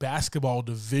the basketball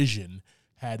division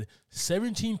had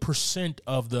 17%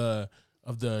 of the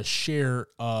share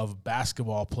of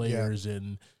basketball players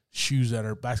and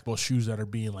basketball shoes that are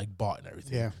being bought and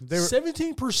everything. Yeah,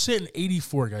 17% in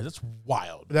 84, guys. That's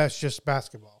wild. That's just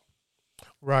basketball.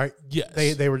 Right. Yes.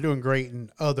 They were doing great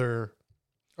in other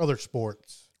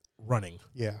sports. Running.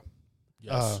 Yeah.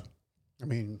 Yes. I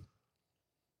mean,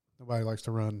 nobody likes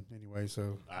to run anyway,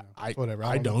 so whatever.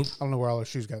 I don't know where all those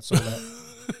shoes got sold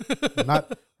at.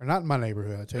 not in my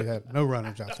neighborhood. I tell you that. No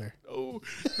runners out there. No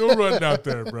running out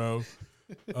there, bro.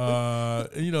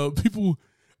 People.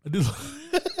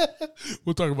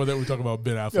 We'll talk about that. We'll talk about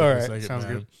Ben Affleck in a second, sounds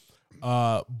man.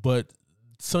 Good. But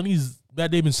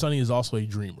Matt Damon Sonny is also a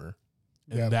dreamer.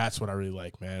 And Yeah. that's what I really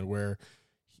like, man, where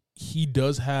he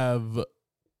does have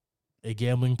a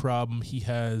gambling problem. He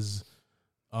has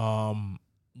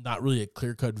not really a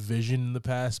clear-cut vision in the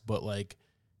past, but,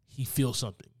 he feels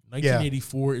something.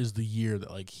 1984 is the year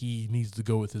that, he needs to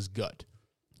go with his gut.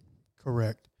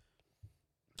 Correct.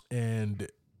 And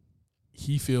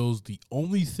he feels the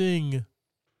only thing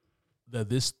that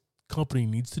this company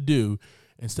needs to do,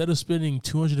 instead of spending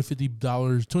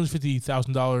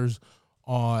 $250,000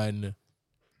 on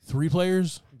 3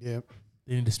 players, yep,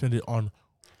 they need to spend it on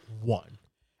 1.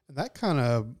 And that kind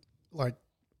of like,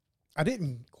 I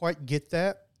didn't quite get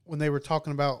that when they were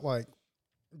talking about like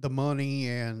the money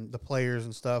and the players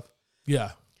and stuff.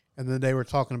 Yeah. And then they were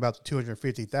talking about the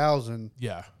 250,000.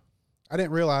 Yeah. I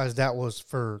didn't realize that was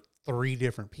for 3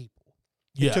 different people.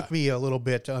 Yeah. It took me a little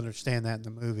bit to understand that in the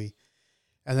movie.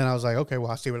 And then I was like, okay,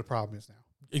 well, I see what the problem is now.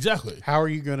 Exactly. How are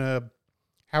you gonna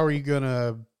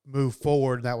move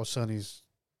forward? And that was Sonny's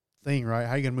thing, right?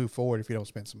 How are you gonna move forward if you don't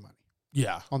spend some money?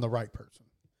 Yeah. On the right person.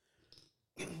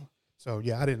 So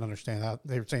yeah, I didn't understand that.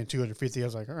 They were saying 250. I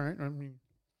was like, all right, I mean,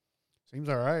 seems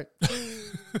all right.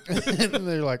 And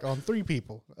they're like, on 3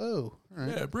 people. Oh, all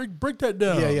right. Yeah, break that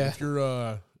down. Yeah. If you're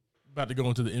about to go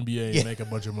into the NBA and make a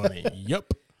bunch of money.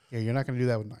 Yep. Yeah, you're not going to do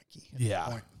that with Nike.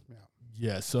 Yeah.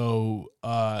 Yeah. So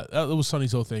that was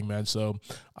Sonny's whole thing, man. So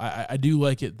I do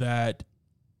like it that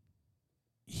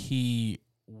he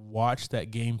watched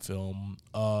that game film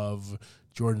of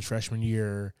Jordan's freshman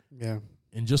year. Yeah.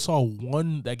 And just saw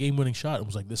that game-winning shot and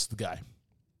was like, this is the guy.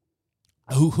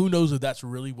 Who knows if that's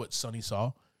really what Sonny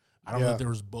saw? I don't know if there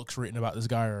was books written about this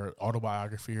guy or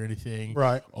autobiography or anything.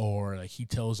 Right. Or like he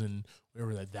tells in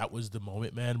whatever that was the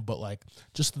moment, man. But like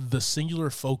just the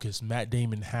singular focus Matt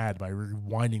Damon had by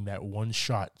rewinding that one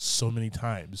shot so many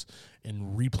times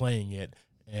and replaying it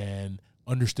and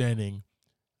understanding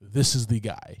this is the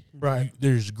guy. Right.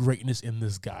 There's greatness in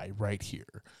this guy right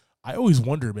here. I always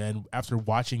wonder, man, after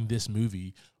watching this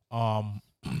movie, Michael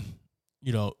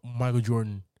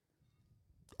Jordan,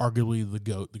 arguably the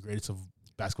GOAT, the greatest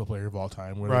basketball player of all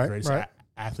time, one of the greatest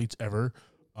athletes ever,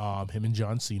 him and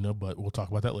John Cena, but we'll talk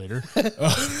about that later.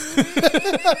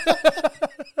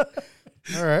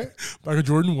 All right. Michael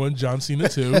Jordan 1, John Cena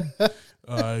 2.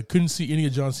 Couldn't see any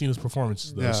of John Cena's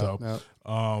performances, though.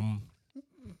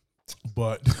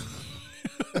 But...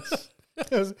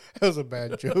 That was a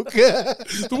bad joke.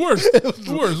 The worst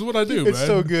is what I do, it's man.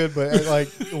 so good, but like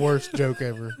the worst joke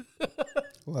ever.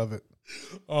 Love it.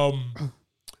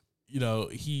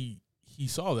 He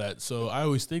saw that. So I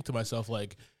always think to myself,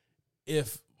 like,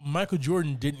 if Michael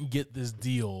Jordan didn't get this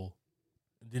deal,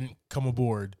 didn't come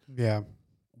aboard,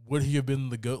 would he have been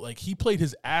the GOAT? Like, he played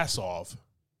his ass off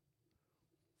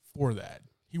for that.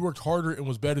 He worked harder and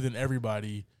was better than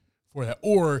everybody for that,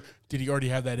 or did he already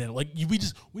have that in? Like we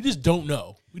just don't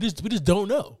know. We just don't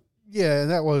know. Yeah,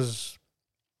 and that was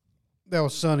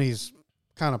Sonny's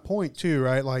kind of point too,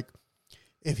 right? Like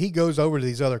if he goes over to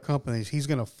these other companies, he's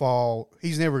going to fall.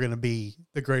 He's never going to be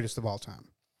the greatest of all time.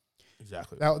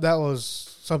 Exactly. That was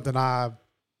something I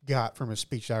got from his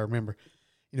speech. I remember.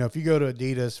 If you go to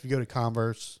Adidas, if you go to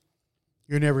Converse,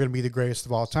 you're never going to be the greatest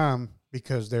of all time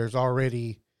because there's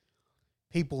already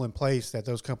people in place that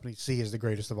those companies see as the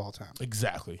greatest of all time.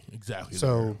 Exactly.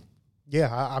 So,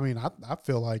 I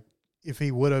feel like if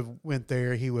he would have went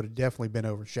there, he would have definitely been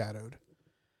overshadowed.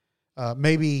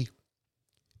 Maybe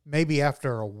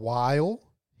after a while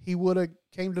he would have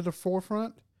came to the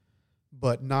forefront,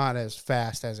 but not as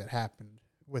fast as it happened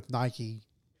with Nike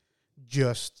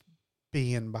just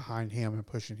being behind him and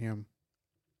pushing him.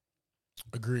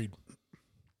 Agreed.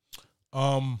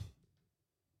 Let's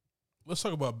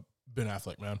talk about Ben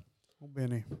Affleck, man. Oh,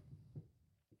 Benny.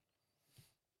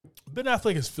 Ben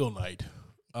Affleck is Phil Knight.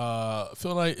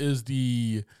 Phil Knight is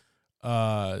the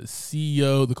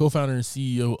CEO, the co-founder and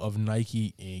CEO of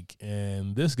Nike Inc.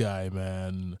 And this guy,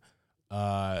 man,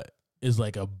 is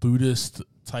like a Buddhist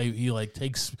type.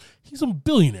 He's a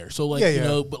billionaire.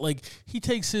 So but like he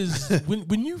takes his,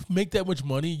 when you make that much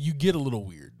money, you get a little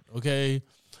weird. Okay.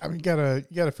 I mean, you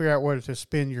gotta figure out where to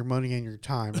spend your money and your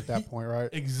time at that point, right?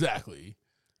 Exactly.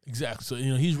 So,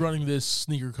 he's running this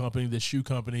sneaker company, this shoe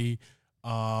company,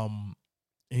 and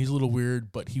he's a little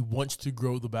weird, but he wants to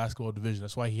grow the basketball division.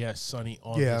 That's why he has Sonny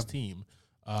on his team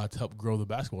to help grow the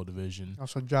basketball division.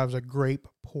 Also drives a grape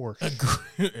Porsche.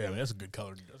 Yeah, man, that's a good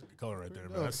color. That's a good color right there,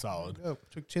 man. That's solid.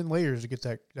 Took 10 layers to get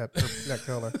that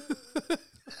color.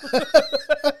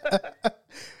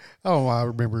 Oh, I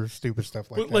remember stupid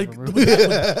stuff like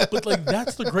that. But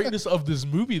that's the greatness of this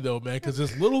movie, though, man, because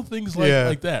there's little things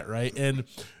like that, right? And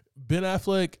Ben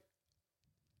Affleck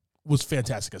was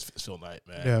fantastic as Phil Knight,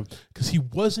 man. Yeah. Because he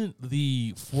wasn't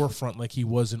the forefront like he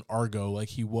was in Argo, like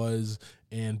he was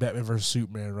in Batman vs.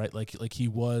 Superman, right? Like he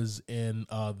was in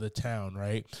The Town,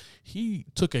 right? He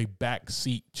took a back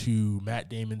seat to Matt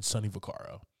Damon's Sonny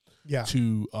Vaccaro. Yeah.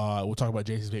 To we'll talk about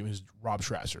Jason Bateman's Rob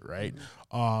Strasser, right?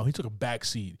 Mm-hmm. He took a back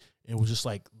seat and was just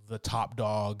like the top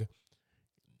dog.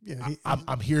 Yeah,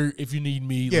 I'm here if you need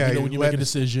me. Yeah, when you make a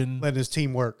decision. Let his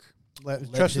team work.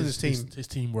 Trust in his team. His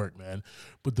teamwork, man.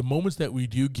 But the moments that we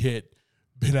do get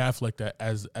Ben Affleck that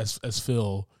as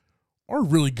Phil are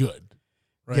really good,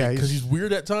 right? Yeah, because he's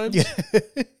weird at times. Yeah,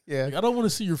 yeah. Like, I don't want to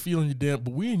see your feeling your damn.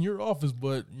 But we in your office,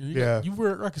 but you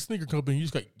work like a sneaker company. You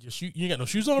just got your shoe. You ain't got no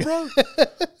shoes on, bro.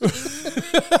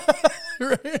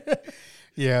 Right?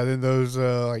 Yeah. Then those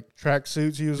like track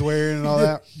suits he was wearing and all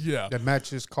that. Yeah, that match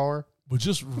his car. But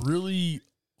just really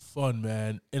fun,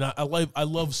 man. And I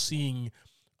love seeing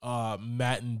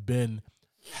Matt and Ben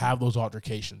have those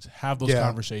altercations, have those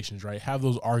conversations, right? Have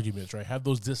those arguments, right? Have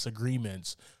those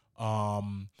disagreements,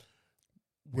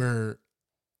 where,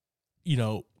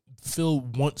 Phil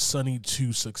wants Sonny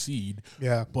to succeed.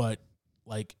 Yeah. But,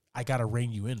 like, I got to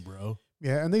rein you in, bro.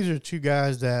 Yeah, and these are two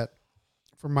guys that,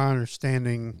 from my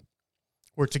understanding,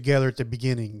 were together at the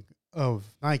beginning of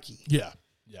Nike. Yeah,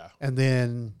 yeah. And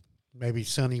then maybe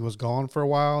Sonny was gone for a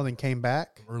while and then came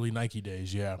back. Early Nike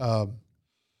days, yeah.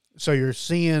 So you're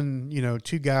seeing,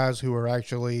 two guys who are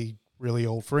actually really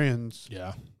old friends.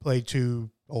 Yeah. Play two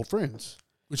old friends.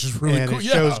 Which is really cool. And it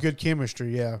shows good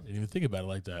chemistry, yeah. Didn't even think about it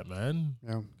like that, man.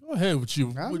 Yeah. Go ahead with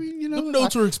you. I mean, them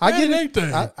notes are expanding, ain't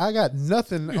they? I got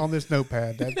nothing on this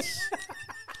notepad.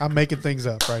 I'm making things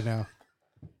up right now.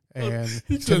 And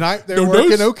tonight they're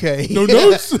working notes? Okay. No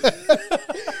notes?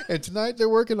 And tonight they're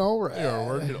working all right. They are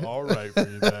working all right for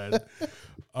you, man.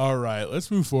 All right,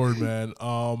 let's move forward, man.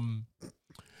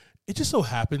 It just so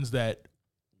happens that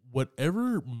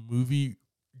whatever movie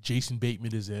Jason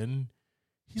Bateman is in,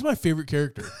 he's my favorite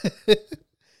character.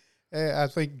 I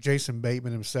think Jason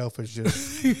Bateman himself is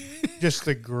just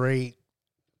a great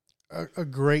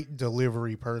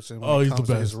delivery person when it comes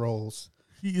to his roles.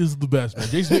 He is the best, man.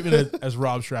 Jason Bateman as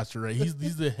Rob Strasser, right?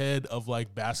 He's the head of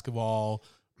like basketball,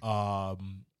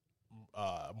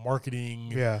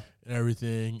 marketing, and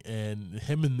everything. And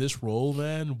him in this role,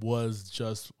 man, was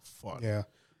just fun. Yeah.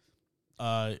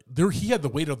 He had the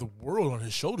weight of the world on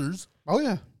his shoulders. Oh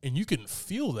yeah, and you can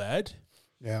feel that.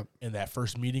 Yeah. In that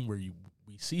first meeting where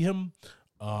we see him.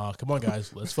 Come on,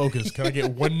 guys, let's focus. Can I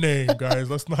get one name,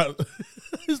 guys? Let's not.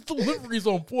 His delivery's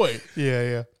on point. Yeah,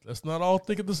 yeah. Let's not all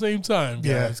think at the same time,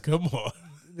 guys. Yeah. Come on.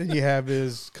 Then you have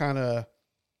his kind of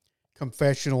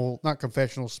not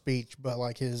confessional speech, but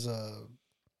like his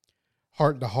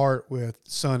heart to heart with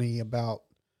Sonny about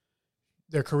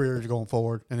their careers going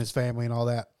forward and his family and all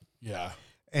that. Yeah.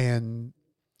 And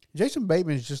Jason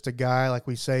Bateman is just a guy, like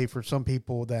we say, for some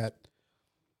people that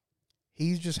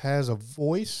he just has a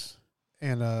voice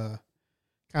and a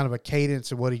kind of a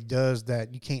cadence of what he does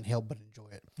that you can't help but enjoy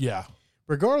it. Yeah.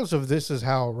 Regardless of this is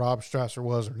how Rob Strasser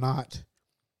was or not,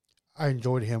 I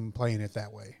enjoyed him playing it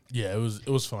that way. Yeah, it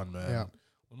was fun, man. Yeah.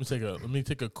 Let me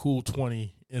take a cool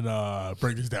 20 and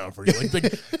break this down for you.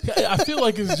 I feel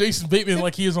like it's Jason Bateman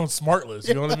like he is on Smartless.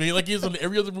 You know what I mean? Like he is on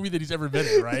every other movie that he's ever been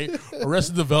in, right?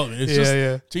 Arrested Development. It's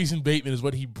just Jason Bateman is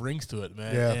what he brings to it,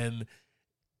 man. Yeah. And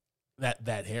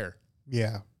that hair.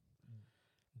 Yeah.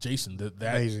 Jason,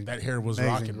 that hair was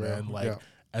rocking, man. Like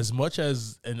as much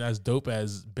as and as dope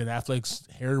as Ben Affleck's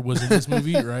hair was in this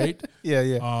movie, right?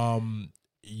 Yeah.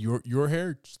 Your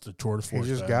hair, just a tour de force.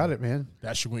 You just got it, man.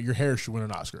 That should win. Your hair should win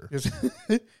an Oscar.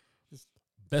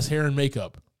 Best hair and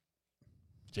makeup.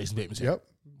 Jason Bateman's hair. Yep.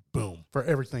 Boom. For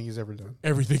everything he's ever done.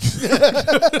 Everything.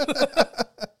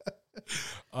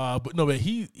 But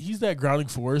he's that grounding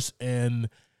force, and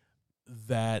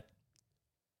that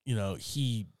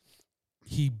he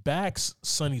backs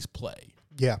Sonny's play.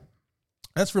 Yeah.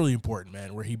 That's really important,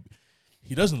 man. Where he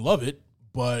doesn't love it,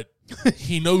 but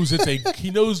he knows it's a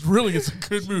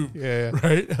good move. Yeah.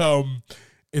 Right?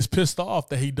 Is pissed off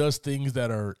that he does things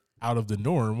that are out of the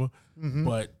norm,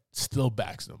 but still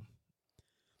backs them.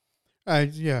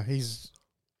 He's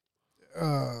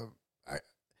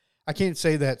I can't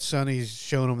say that Sonny's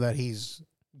shown him that he's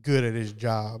good at his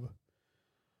job,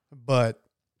 but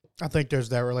I think there's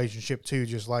that relationship too,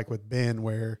 just like with Ben,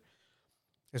 where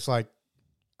it's like,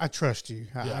 I trust you.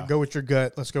 I go with your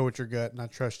gut. Let's go with your gut, and I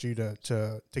trust you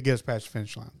to get us past the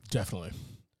finish line. Definitely.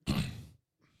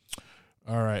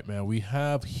 All right, man. We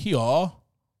have here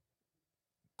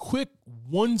quick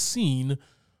one scene,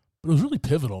 but it was really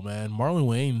pivotal, man. Marlon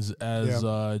Wayans as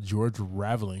George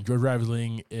Raveling. George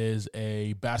Raveling is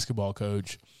a basketball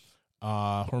coach,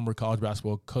 former college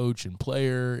basketball coach and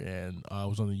player, and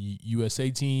was on the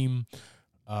USA team.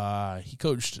 He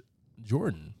coached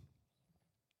Jordan.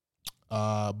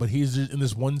 But he's in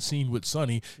this one scene with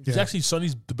Sonny. He's actually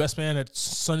Sonny's the best man at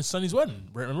Sonny's wedding.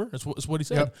 Remember? That's what he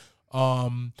said. Yep.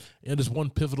 And there's one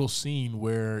pivotal scene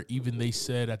where even they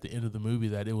said at the end of the movie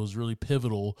that it was really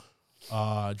pivotal.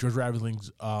 George Raveling's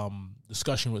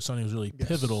discussion with Sonny was really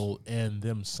pivotal in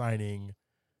them signing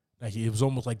Like it was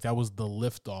almost like that was the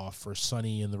liftoff for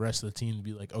Sonny and the rest of the team to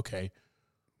be like, okay,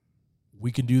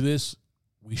 we can do this.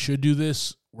 We should do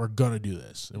this. We're gonna do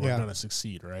this, and we're gonna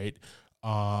succeed, right?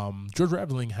 George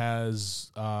Raveling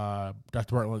has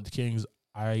Dr. Martin Luther King's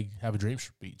 "I Have a Dream"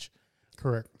 speech.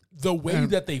 Correct. The way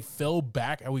that they fell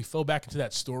back, and we fell back into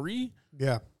that story,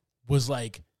 was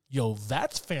like, yo,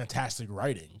 that's fantastic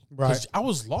writing. Right. I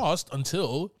was lost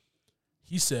until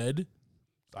he said,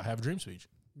 "I have a dream" speech.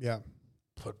 Yeah.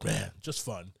 But man, just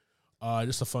fun.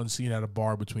 Just a fun scene at a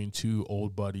bar between two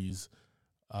old buddies.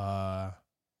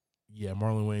 Yeah,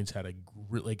 Marlon Wayans had it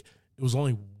was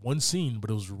only one scene, but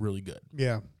it was really good.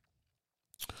 Yeah.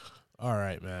 All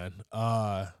right, man.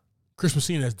 Chris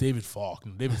Messina as David Falk.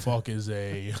 And David Falk is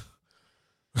an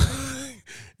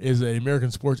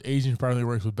American sports agent who primarily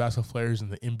works with basketball players in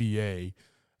the NBA.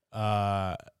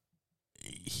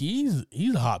 He's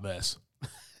a hot mess.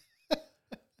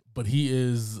 But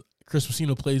Chris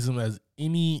Messina plays him as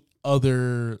any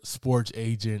other sports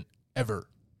agent ever.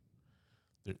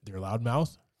 They're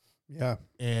loudmouth. Yeah.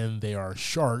 And they are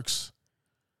sharks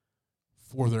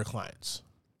for their clients.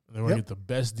 And they want to get the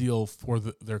best deal for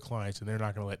their clients, and they're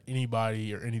not going to let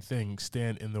anybody or anything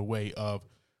stand in the way of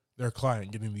their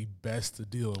client getting the best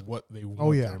deal of what they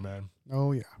want there, man.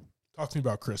 Oh, yeah. Talk to me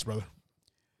about Chris, brother.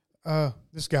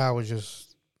 This guy was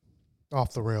just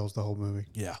off the rails the whole movie.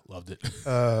 Yeah, loved it.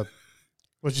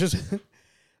 Was just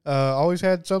always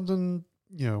had something,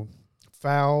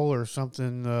 foul or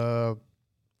something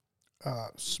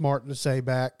smart to say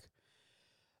back.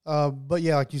 But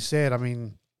yeah, like you said, I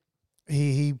mean,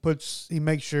 he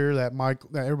makes sure that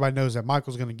everybody knows that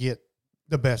Michael's going to get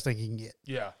the best thing he can get.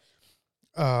 Yeah.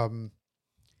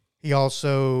 He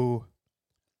also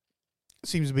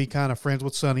seems to be kind of friends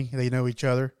with Sonny. They know each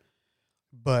other,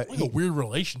 but a weird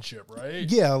relationship, right?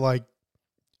 Yeah, like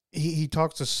he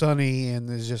talks to Sonny and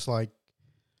is just like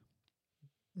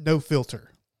no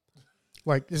filter.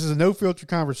 Like this is a no filter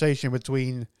conversation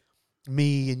between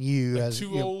me and you like as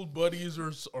two old buddies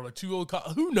or like two old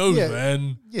who knows,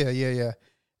 man. Yeah.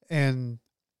 And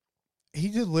he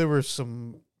delivers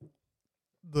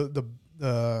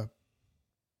the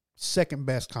second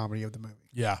best comedy of the movie.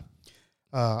 Yeah.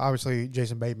 Obviously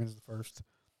Jason Bateman is the first.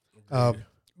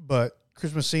 But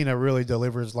Chris Messina really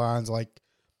delivers lines like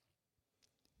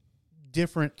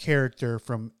different character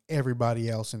from everybody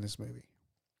else in this movie.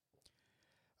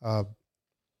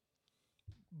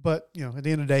 But, at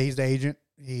the end of the day, he's the agent.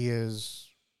 He is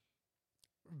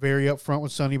very upfront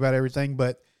with Sonny about everything.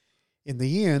 But in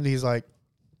the end, he's like,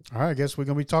 all right, I guess we're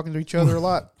going to be talking to each other a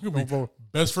lot.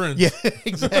 Best friends. Yeah,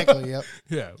 exactly. Yep.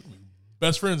 Yeah.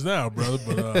 Best friends now, brother.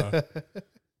 But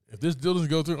if this deal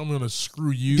doesn't go through, I'm going to screw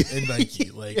you and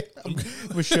Nike. I'm going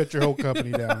to shut your whole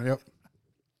company down.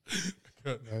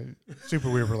 Yep. Super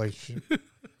weird relationship.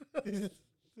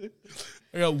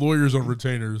 I got lawyers on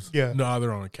retainers. Yeah. Nah,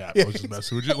 they're on a cap. I was just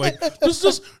messing with you. Like,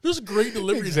 just great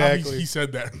delivery. Exactly. How he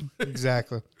said that.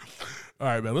 Exactly. All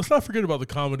right, man. Let's not forget about the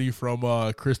comedy from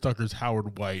Chris Tucker's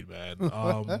Howard White, man.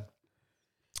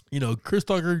 Chris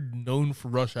Tucker, known for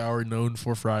Rush Hour, known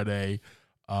for Friday,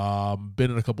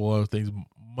 been in a couple other things,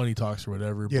 Money Talks or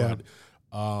whatever. Yeah.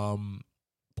 But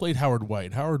played Howard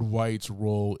White. Howard White's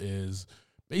role is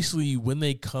basically when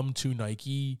they come to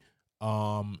Nike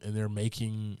and they're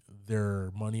making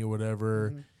their money or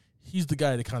whatever, he's the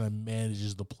guy that kind of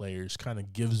manages the players, kind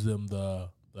of gives them the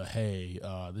hey,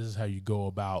 this is how you go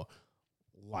about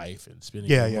life and spending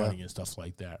your money and stuff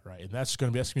like that, right? And that's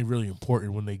gonna be really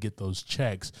important when they get those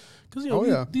checks, because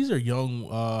these are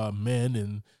young men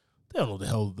and they don't know the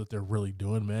hell that they're really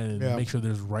doing, man. And make sure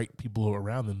there's right people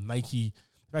around them. The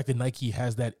fact that Nike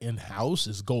has that in house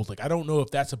is gold. Like I don't know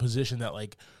if that's a position that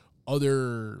like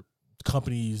other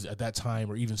companies at that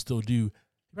time or even still do.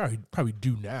 Probably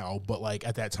do now, but like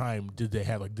at that time, did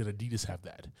Adidas have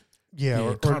that? Yeah,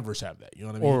 or Converse have that? You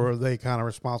know what I mean? Or are they kind of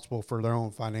responsible for their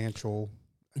own financial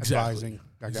advising?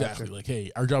 Exactly. Like,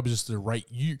 hey, our job is just to write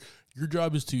you. Your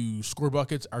job is to score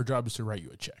buckets. Our job is to write you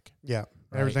a check. Yeah,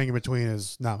 right? Everything in between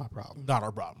is not my problem. Not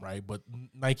our problem, right? But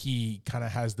Nike kind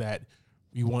of has that.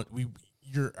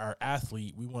 You're our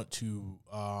athlete. We want to,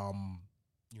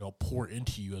 pour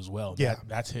into you as well. Yeah,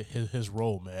 that's his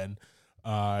role, man.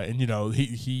 And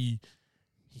he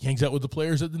hangs out with the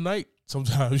players at the night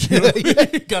sometimes.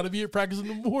 Got to be at practice in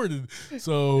the morning.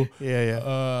 So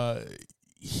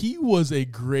he was a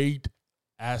great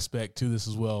aspect to this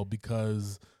as well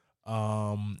because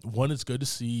one, it's good to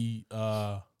see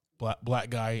black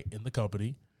guy in the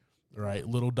company, right?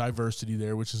 Little diversity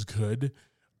there, which is good.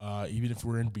 Even if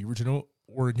we're in Beaverton,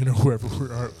 Oregon, or wherever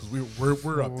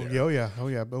we're up there. Oh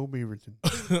yeah, Bo Beaverton.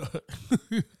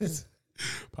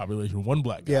 Population, one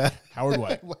black guy. Yeah. Howard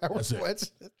White. That's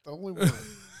the only one.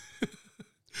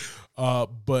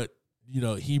 But,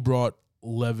 he brought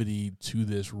levity to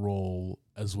this role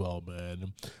as well,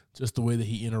 man. Just the way that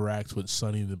he interacts with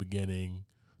Sonny in the beginning.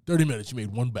 30 minutes, you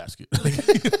made one basket.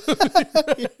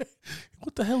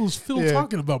 What the hell is Phil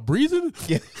talking about? Breathing?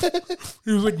 Yeah.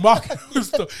 He was like mocking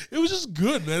stuff. It was just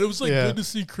good, man. It was good to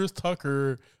see Chris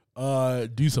Tucker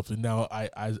do something. Now,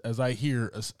 as I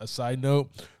hear a side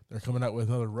note, they're coming out with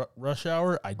another Rush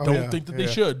Hour. I don't think that they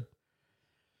should.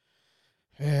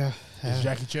 Yeah. Is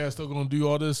Jackie Chan still going to do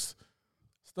all this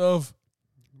stuff?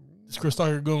 Is Chris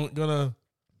Tucker gonna?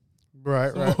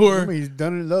 Right. I mean, he's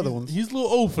done it in other ones. He's a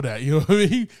little old for that,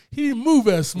 He didn't move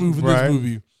as smooth in this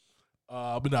movie.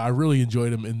 But no, I really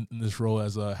enjoyed him in this role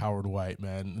as Howard White,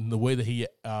 man, and the way that he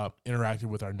interacted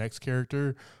with our next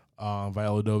character,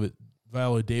 Viola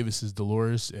Davis's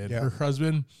Dolores and her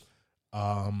husband.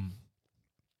 I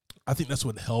think that's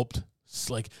what helped,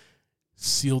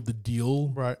 sealed the deal.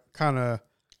 Right. Kind of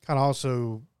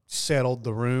also settled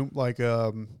the room.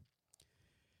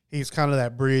 He's kind of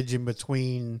that bridge in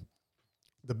between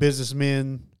the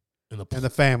businessmen and the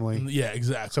family. Yeah,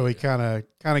 exactly. So he kind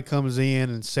of comes in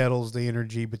and settles the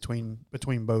energy between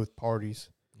both parties.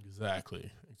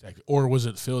 Exactly. Or was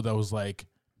it Phil that was like,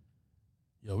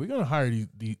 "Yo, we're gonna hire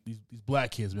these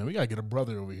black kids, man. We gotta get a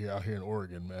brother out here in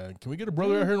Oregon, man. Can we get a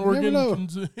brother out here in Oregon?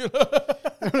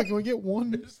 Can we get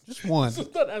one? Just one.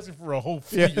 It's not asking for a whole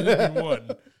fleet. One."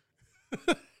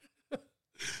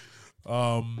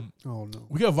 Oh no.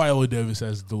 We got Viola Davis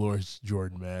as Dolores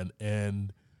Jordan, man,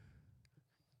 and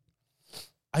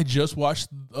I just watched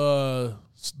the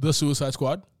Suicide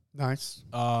Squad. Nice.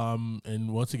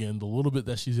 And once again, the little bit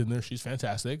that she's in there, she's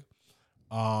fantastic.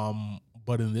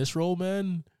 But in this role,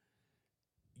 man,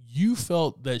 you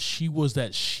felt that she was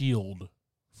that shield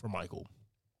for Michael,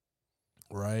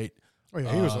 right? Oh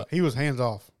yeah, he was hands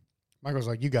off. Michael's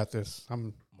like, "You got this.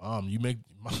 Mom, you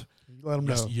let him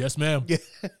know. Yes, ma'am. Yeah.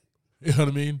 You know what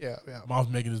I mean? Yeah. Mom's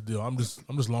making this deal. I'm just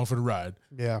along for the ride.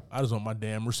 Yeah. I just want my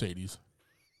damn Mercedes.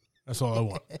 That's all I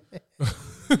want.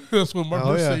 That's what my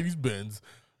Mercedes Benz.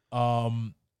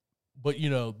 But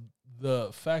the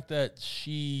fact that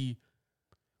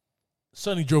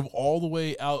Sonny drove all the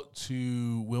way out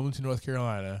to Wilmington, North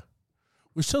Carolina,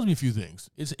 which tells me a few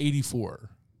things. It's 84.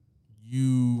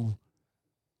 You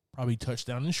probably touched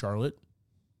down in Charlotte.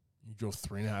 You drove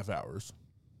 3.5 hours.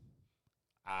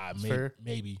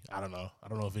 Maybe. I don't know. I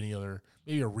don't know if any other,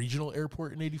 maybe a regional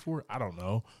airport in 84. I don't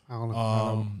know.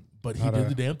 But he did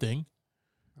the damn thing.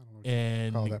 I don't know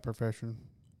and call that profession.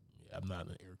 Yeah, I'm not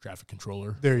an air traffic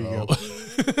controller. There you go.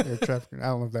 Air traffic. I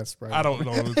don't know if that's right. I don't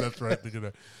know if that's right.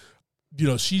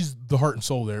 She's the heart and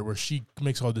soul there, where she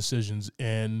makes all the decisions,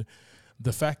 and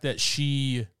the fact that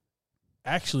she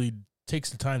actually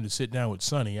takes the time to sit down with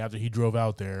Sonny after he drove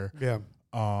out there. Yeah.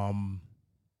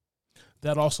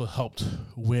 That also helped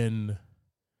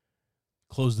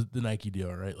close the Nike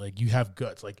deal, right? Like, you have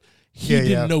guts. Like, he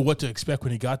didn't know what to expect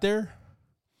when he got there.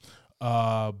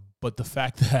 But the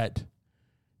fact that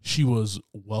she was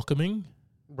welcoming,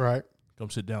 right? Come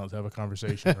sit down, let's have a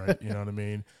conversation, right? You know what I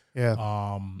mean?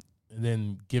 Yeah. And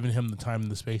then giving him the time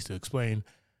and the space to explain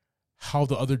how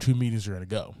the other two meetings are going to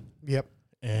go. Yep.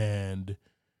 And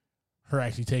her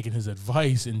actually taking his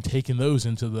advice and taking those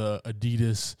into the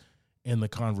Adidas and the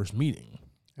Converse meeting.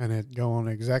 And it going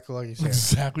exactly like you said.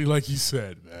 Exactly like you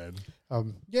said, man.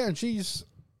 Yeah, and she's,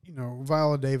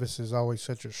 Viola Davis is always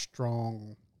such a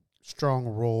strong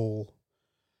role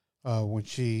when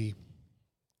she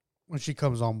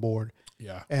comes on board.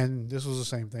 Yeah. And this was the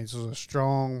same thing. This was a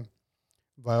strong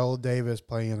Viola Davis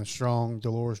playing a strong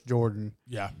Dolores Jordan.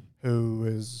 Yeah. Who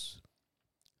is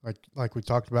like we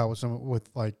talked about with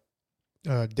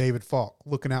David Falk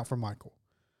looking out for Michael.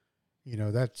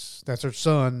 That's her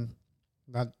son.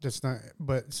 But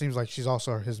it seems like she's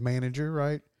also his manager,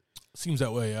 right? Seems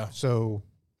that way, yeah. So,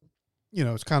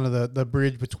 it's kind of the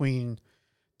bridge between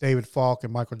David Falk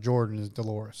and Michael Jordan is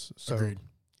Dolores. So agreed.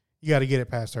 You got to get it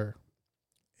past her.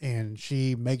 And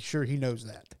she makes sure he knows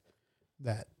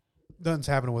that nothing's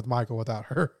happening with Michael without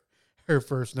her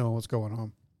first knowing what's going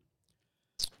on.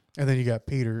 And then you got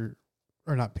Peter,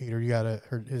 or not Peter, you got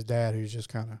his dad, who's just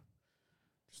kind of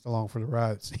just along for the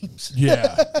ride, it seems.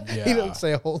 Yeah. He doesn't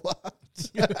say a whole lot.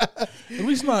 At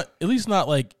least not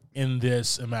like in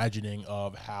this imagining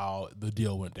of how the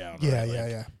deal went down. Right?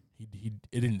 Yeah.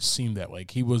 It didn't seem that way.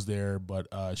 He was there, but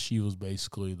she was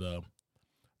basically the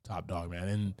top dog, man.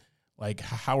 And like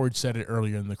Howard said it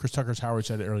earlier Chris Tucker's Howard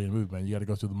said it earlier in the movie, man, you got to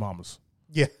go through the mamas.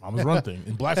 Yeah. Mamas run things.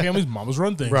 In black families, mamas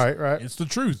run things. Right. It's the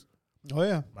truth. Oh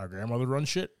yeah. My grandmother runs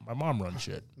shit. My mom runs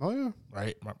shit. Oh yeah.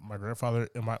 Right. My grandfather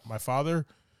and my father.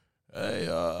 Hey,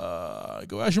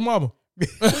 go ask your mama.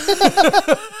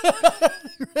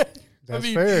 That's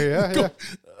fair. Yeah. Yeah.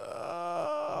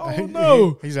 Oh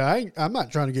no. He's like, I'm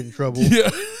not trying to get in trouble. Yeah.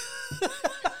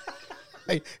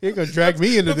 Hey, you're gonna drag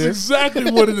me into That's this.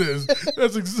 exactly what it is.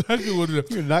 That's exactly what it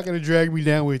is. You're not gonna drag me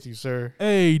down with you, sir.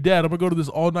 Hey, Dad, I'm gonna go to this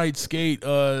all night skate.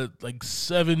 Like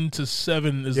 7 to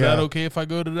 7. Is that okay if I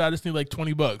go to that? I just need like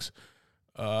 $20.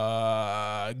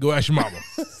 Go ask your mama.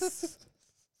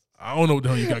 I don't know what the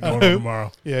hell you got going on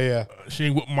tomorrow. Yeah. She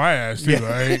ain't whooping my ass too,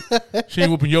 right? She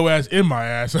ain't whooping your ass in my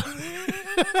ass.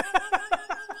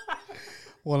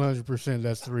 100%.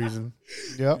 That's the reason.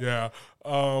 Yep. Yeah.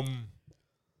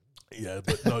 Yeah,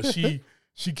 but no, she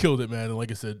killed it, man. And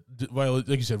like I said, Viola,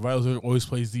 like you said, Viola always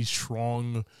plays these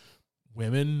strong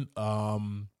women.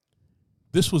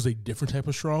 This was a different type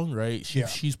of strong, right?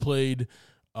 She's played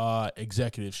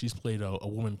executive. She's played a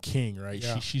woman king, right?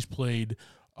 Yeah. She's played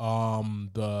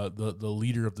the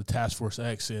leader of the Task Force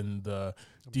X in the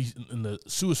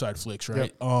suicide flicks,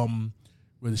 right? Yep.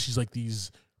 Where she's like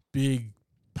these big,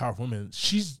 powerful women.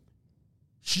 She's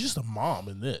just a mom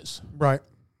in this, right?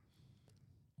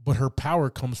 But her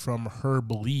power comes from her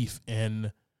belief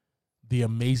in the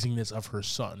amazingness of her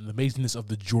son, the amazingness of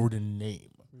the Jordan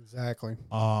name. Exactly.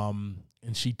 And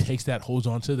she takes that, holds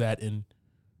on to that, and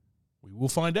we will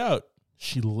find out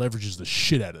she leverages the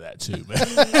shit out of that too,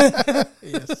 man.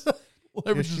 Yes.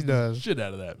 Leverages she does. The shit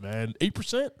out of that, man.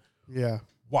 8%? Yeah.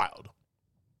 Wild.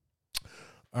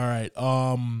 All right.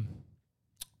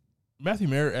 Matthew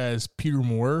Mayer as Peter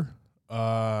Moore.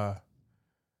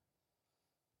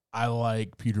 I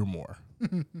like Peter Moore.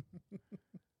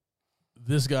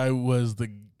 This guy was the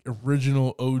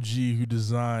original OG who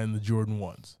designed the Jordan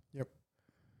 1s. Yep.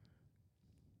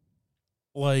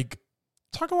 Like,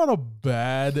 talk about a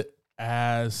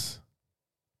badass.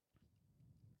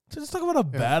 Just talk about a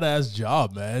badass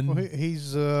job, man. Well,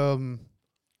 he's, I think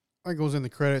it goes in the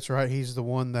credits, right? He's the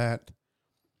one that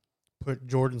put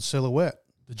Jordan silhouette.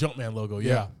 The Jumpman logo,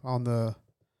 yeah. On the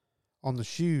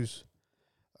shoes.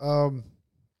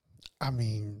 I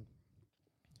mean,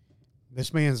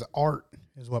 this man's art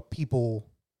is what people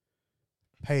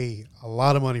pay a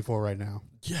lot of money for right now.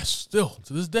 Yes, still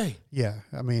to this day. Yeah,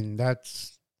 I mean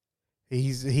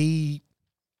he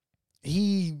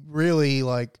really,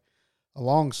 like,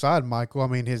 alongside Michael. I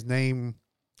mean, his name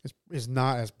is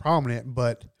not as prominent,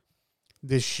 but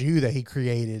this shoe that he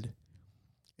created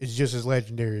is just as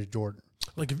legendary as Jordan.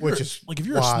 Like if you're a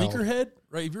sneakerhead,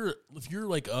 right? If you're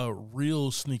like a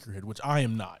real sneakerhead, which I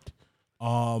am not.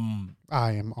 I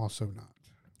am also not.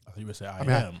 I thought you would say I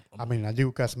am. I mean, I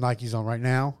do got some Nikes on right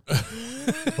now,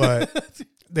 but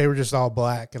they were just all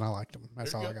black, and I liked them.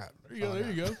 That's all I got.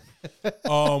 There you go.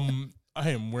 I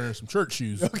am wearing some church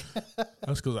shoes. Okay.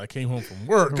 That's because I came home from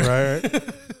work. Right.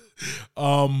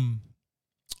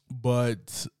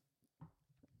 But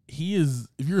he is.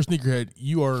 If you're a sneakerhead,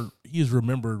 he is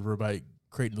remembered by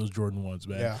creating those Jordan 1s,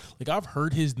 man. Yeah. Like, I've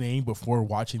heard his name before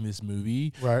watching this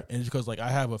movie. Right. And it's because, like, I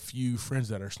have a few friends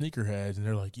that are sneakerheads, and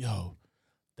they're like, yo,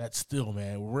 that's still,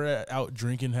 man. We're out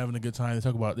drinking, having a good time. They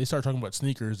start talking about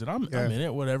sneakers, and I'm in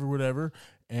it, whatever.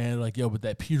 And, like, yo, but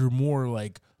that Peter Moore,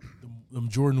 like, them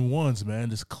Jordan 1s, man,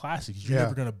 this classics. You're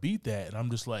never going to beat that. And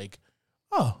I'm just like,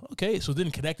 oh, okay. So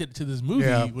then connect it to this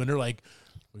movie when they're like,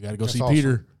 we got to go see awesome.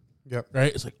 Peter. Yep.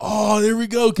 Right? It's like, oh, there we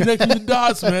go. Connecting the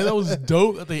dots, man. That was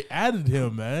dope that they added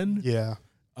him, man. Yeah.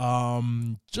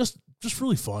 Just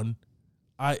really fun.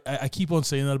 I keep on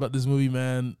saying that about this movie,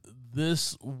 man.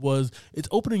 It's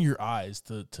opening your eyes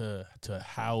to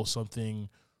how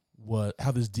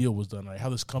how this deal was done, right? How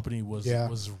this company was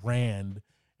ran,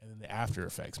 and then the after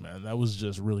effects, man. That was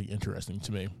just really interesting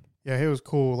to me. Yeah, it was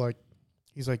cool. Like,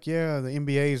 he's like, yeah, the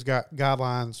NBA's got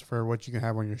guidelines for what you can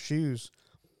have on your shoes.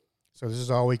 So this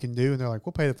is all we can do. And they're like,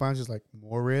 we'll pay the fines. He's like,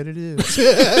 more red it is.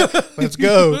 Let's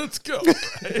go. Let's go.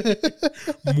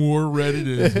 More red it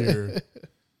is here.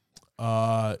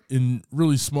 In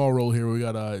really small role here, we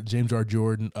got James R.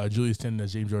 Jordan, Julius Tennant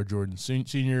as James R. Jordan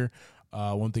Sr.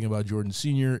 One thing about Jordan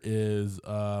Sr. is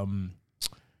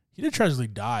he did tragically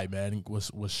die, man. He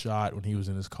was shot when he was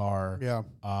in his car. Yeah.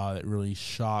 That really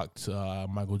shocked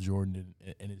Michael Jordan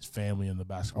and his family in the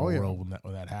basketball world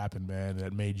when that happened, man.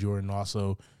 That made Jordan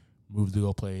also moved to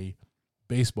go play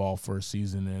baseball for a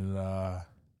season, and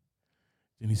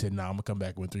then he said, "Nah, I'm gonna come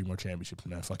back and win 3 more championships,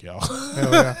 man. Fuck y'all."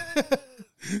 Hell yeah.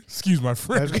 Excuse my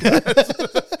French,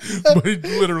 but he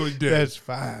literally did. That's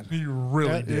fine. He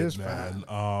really that did, is man.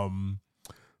 Fine.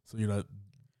 So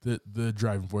the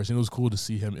driving force. And it was cool to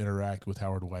see him interact with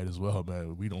Howard White as well,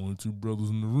 man. We the only two brothers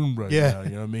in the room right now. You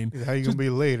know what I mean? How you going to be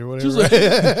late or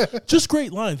whatever? Just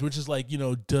great lines, which is like,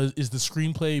 is the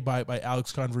screenplay by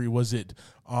Alex Convery, was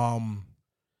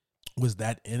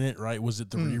that in it, right? Was it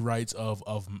the rewrites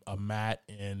of Matt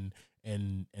and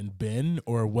Ben,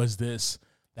 or was this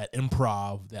that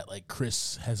improv that like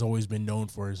Chris has always been known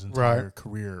for his entire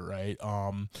career, right?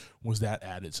 Was that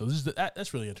added? So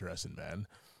that's really interesting, man.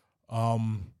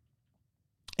 And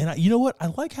you know what? I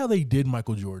like how they did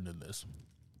Michael Jordan in this.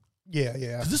 Yeah,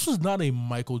 yeah. 'Cause this was not a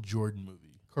Michael Jordan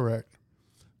movie. Correct.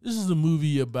 This is a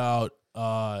movie about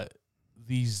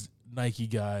these Nike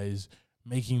guys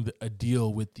making a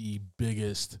deal with the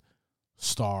biggest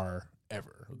star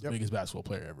ever, the biggest basketball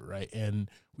player ever, right? And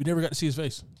we never got to see his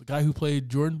face. The guy who played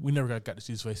Jordan, we never got to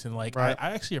see his face. And like, I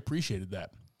actually appreciated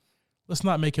that. Let's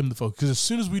not make him the focus. Because as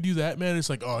soon as we do that, man, it's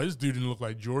like, oh, this dude didn't look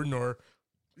like Jordan, or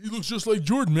he looks just like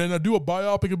Jordan, man. I do a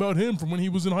biopic about him from when he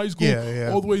was in high school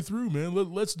all the way through, man.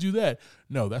 Let's do that.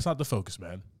 No, that's not the focus,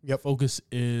 man. Yep. Focus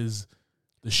is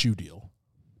the shoe deal.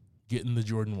 Getting the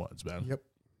Jordan 1s, man. Yep.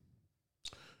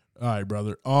 All right,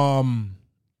 brother.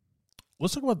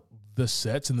 Let's talk about the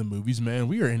sets in the movies, man.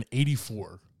 We are in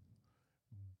 84,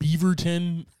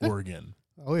 Beaverton, Oregon.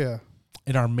 Oh, yeah.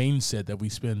 And our main set that we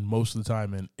spend most of the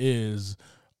time in is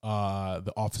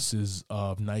the offices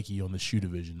of Nike on the shoe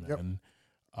division, man.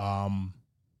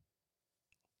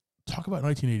 Talk about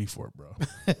 1984, bro.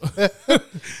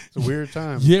 It's a weird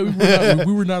time. Yeah,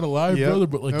 we were not alive, brother,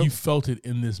 but like you felt it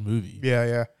in this movie. Yeah,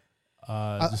 yeah.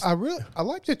 I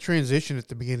like the transition at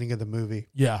the beginning of the movie.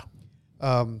 Yeah.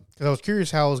 Because I was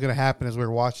curious how it was going to happen as we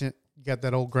were watching it. You got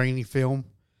that old grainy film.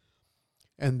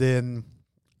 And then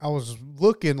I was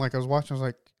looking, like I was watching, I was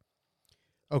like,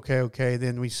 okay.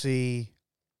 Then we see,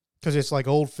 because it's like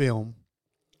old film.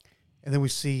 And then we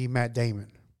see Matt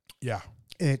Damon. Yeah.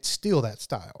 And it's still that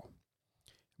style.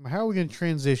 How are we going to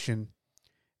transition?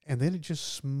 And then it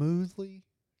just smoothly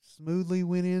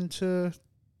went into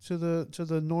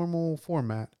the normal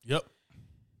format. Yep.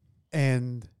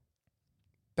 And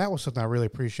that was something I really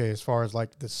appreciate as far as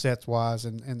like the sets wise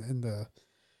and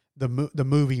the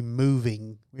movie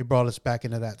moving. It brought us back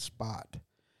into that spot.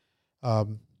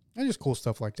 And just cool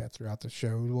stuff like that throughout the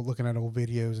show. We're looking at old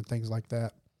videos and things like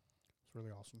that. It's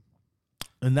really awesome.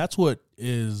 And that's what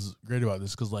is great about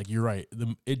this, because like you're right,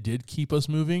 it did keep us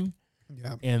moving.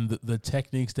 Yeah. And the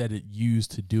techniques that it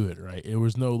used to do it, right? It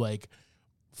was no like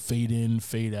fade in,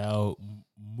 fade out,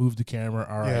 move the camera,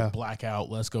 all right, black out,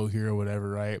 let's go here or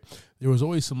whatever, right? There was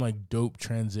always some like dope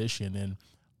transition, and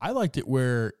I liked it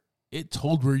where it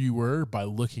told where you were by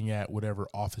looking at whatever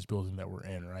office building that we're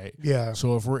in, right? Yeah.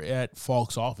 So if we're at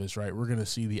Falk's office, right, we're gonna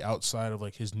see the outside of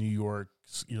like his New York,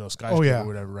 skyscraper or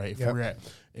whatever, right?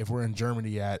 If we're in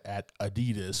Germany at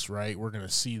Adidas, right, we're gonna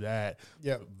see that.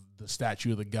 Yeah. The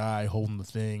statue of the guy holding the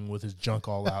thing with his junk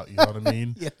all out, you know what I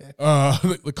mean? Yeah.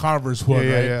 The Converse one,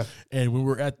 right? Yeah. And when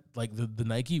we're at like the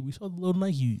Nike, we saw the little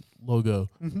Nike logo.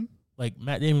 Mm-hmm. Like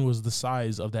Matt Damon was the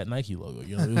size of that Nike logo,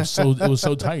 you know. It was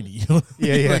so tiny, you know?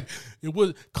 Yeah. Like, it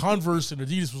was Converse and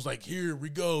Adidas was like, here we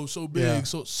go, so big,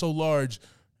 so large,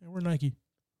 and we're Nike.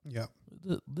 Yeah.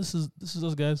 This is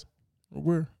us guys.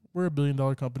 We're a $1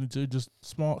 billion company too, just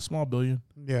small billion.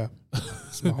 Yeah,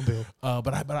 small bill.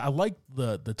 But I like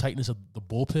the tightness of the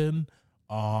bullpen,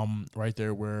 right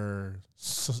there where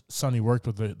Sonny worked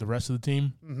with the rest of the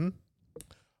team. Mm-hmm.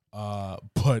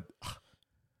 But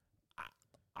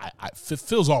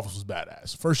Phil's office was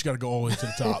badass. First, you got to go all the way to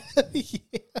the top.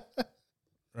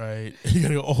 Right, you got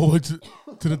to go all the way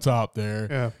to the top there.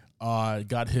 Yeah.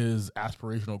 Got his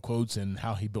aspirational quotes and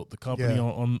how he built the company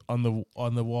on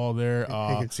the wall there.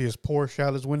 You can see his Porsche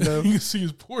out his window. You can see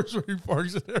his Porsche where he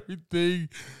parks and everything.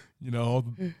 You know,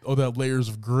 all that layers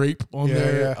of grape on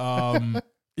there. Yeah.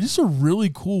 It's just a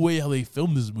really cool way how they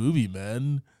filmed this movie,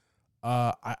 man.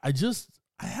 I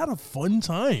had a fun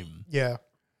time. Yeah.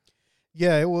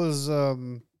 Yeah, it was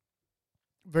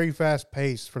very fast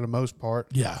paced for the most part.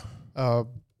 Yeah.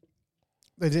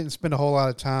 They didn't spend a whole lot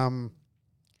of time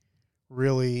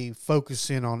really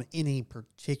focusing on any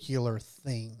particular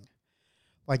thing.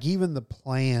 Like even the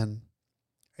plan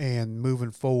and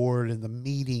moving forward and the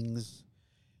meetings,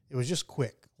 it was just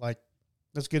quick. Like,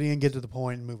 let's get in, get to the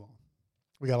point, and move on.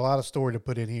 We got a lot of story to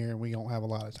put in here, and we don't have a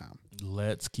lot of time.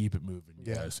 Let's keep it moving,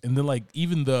 guys. And then, like,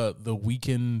 even the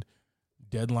weekend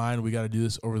deadline, we got to do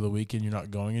this over the weekend, you're not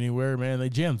going anywhere, man. They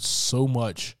jammed so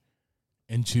much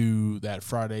into that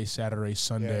Friday, Saturday,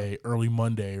 Sunday, early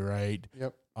Monday, right?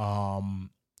 Yep. And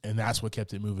that's what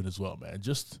kept it moving as well, man.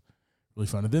 Just really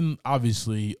fun. And then,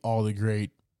 obviously, all the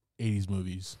great 80s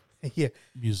movies,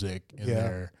 music in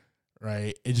there,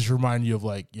 right? It just reminded you of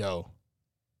like, yo,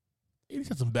 he's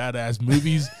got some badass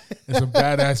movies and some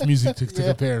badass music to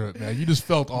compare it, man. You just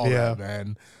felt all that,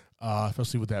 man.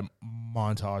 Especially with that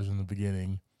montage in the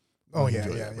beginning. Oh yeah.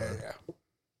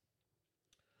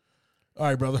 All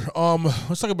right, brother.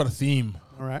 Let's talk about a theme.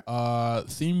 All right.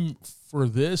 Theme for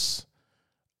this,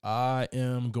 I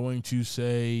am going to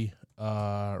say,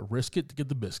 risk it to get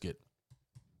the biscuit.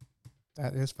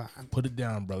 That is fine. Put it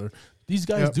down, brother. These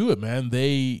guys do it, man.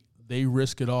 They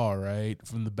risk it all, right?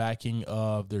 From the backing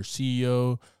of their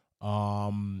CEO,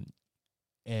 and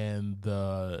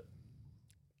the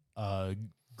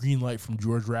green light from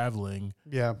George Raveling.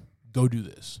 Yeah. Go do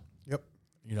this. Yep.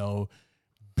 You know,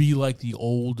 be like the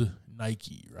old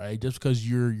Nike, right? Just because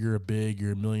you're a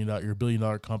 $1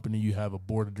 billion company, you have a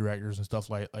board of directors and stuff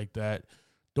like that.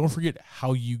 Don't forget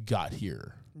how you got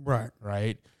here.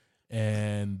 Right.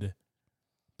 And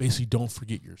basically don't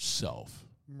forget yourself.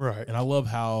 Right. And I love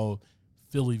how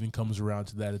Phil even comes around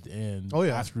to that at the end. Oh,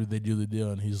 yeah. After they do the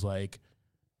deal, and he's like,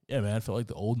 yeah, man, I felt like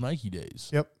the old Nike days.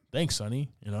 Yep. Thanks,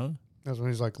 Sonny. You know? That's when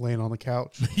he's like laying on the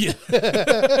couch. Yeah.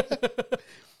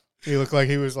 He looked like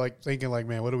he was like thinking like,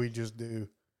 man, what do we just do?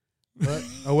 But,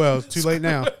 oh, well, it's too late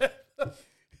now.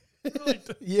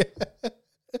 Yeah.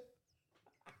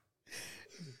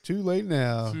 Too late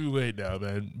now. Too late now,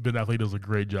 man. Ben Affleck does a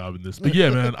great job in this. But yeah,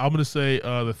 man, I'm going to say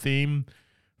the theme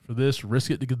for this,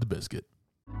 risk it to get the biscuit.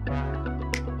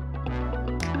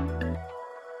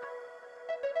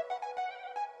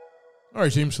 All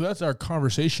right, team. So that's our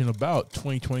conversation about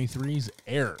 2023's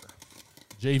Air.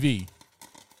 JV,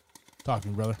 talk to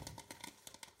me, brother.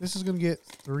 This is going to get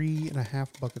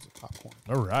 3.5 buckets of popcorn.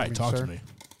 All right, talk to me.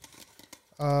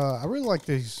 I really like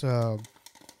these, the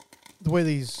way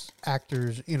these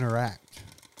actors interact.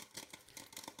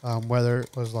 Whether it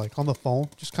was like on the phone,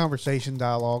 just conversation,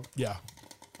 dialogue. Yeah.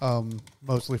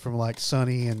 Mostly from like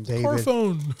Sonny and David. Car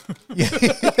phone. Yeah.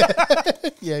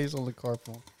 Yeah, he's on the car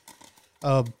phone.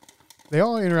 They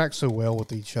all interact so well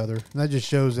with each other. And that just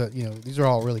shows that, you know, these are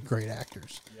all really great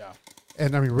actors. Yeah.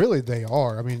 And I mean, really, they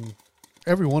are. I mean,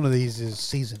 every one of these is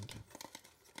seasoned.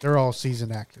 They're all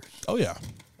seasoned actors. Oh, yeah.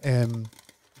 And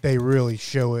they really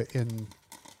show it in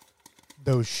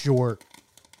those short,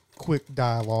 quick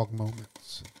dialogue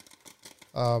moments.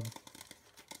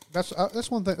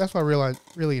 That's one thing. That's what I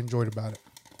really enjoyed about it,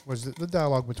 was the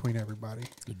dialogue between everybody.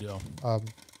 Good deal.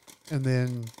 And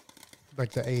then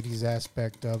like the 80s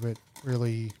aspect of it,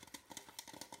 really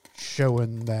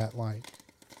showing that like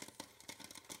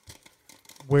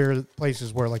where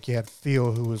places where like you had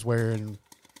Phil who was wearing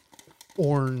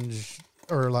orange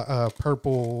or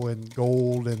purple and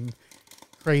gold and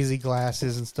crazy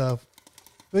glasses and stuff.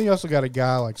 Then you also got a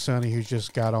guy like Sonny who's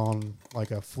just got on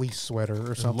like a fleece sweater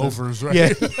or something. Loafers, right?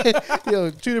 Yeah. You know,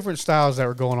 two different styles that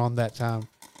were going on that time.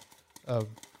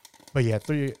 But yeah,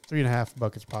 3.5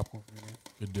 buckets of popcorn for me, man.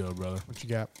 Good deal, brother. What you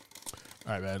got?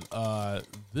 All right, man.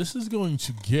 This is going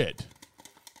to get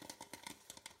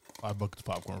 5 buckets of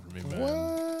popcorn for me, man.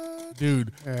 What?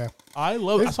 Dude. Yeah. I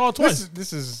saw it twice.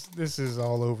 This is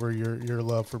all over your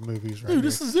love for movies, right? Dude, here.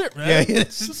 this is it, man. Yeah,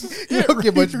 this is you it, don't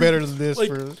get right? much better than this.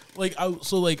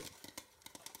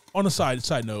 On a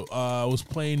side note, I was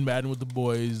playing Madden with the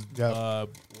boys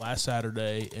last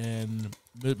Saturday, and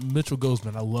Mitchell goes,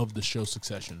 man, I love the show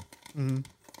Succession. Mm-hmm.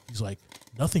 He's like,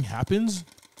 nothing happens,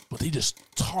 but they just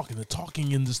talk, and they're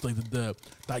talking in this like the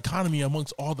dichotomy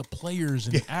amongst all the players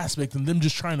and aspect, and them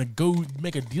just trying to go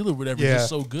make a deal or whatever. Yeah. Is just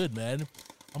so good, man.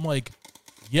 I'm like,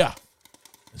 yeah,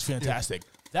 it's fantastic. Yeah.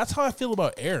 That's how I feel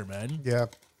about Air, man. Yeah.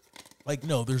 Like,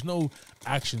 no, there's no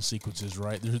action sequences,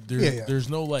 right? There's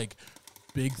no like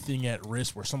big thing at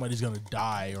risk where somebody's gonna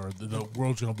die or the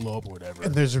world's gonna blow up or whatever.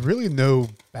 And there's really no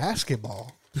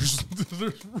basketball. There's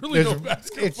really no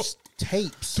basketball. It's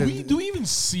tapes. Do we even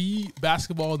see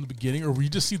basketball in the beginning, or we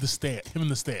just see him in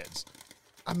the stands?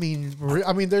 I mean,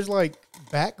 there's like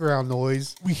background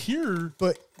noise. We hear,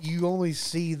 but you only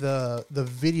see the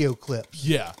video clips.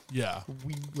 Yeah.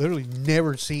 We literally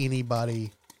never see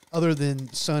anybody other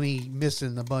than Sonny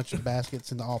missing a bunch of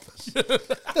baskets in the office.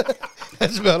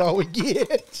 That's about all we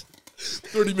get.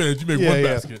 30 minutes, you make one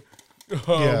basket.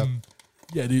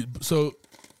 Yeah, dude. So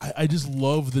I just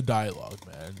love the dialogue,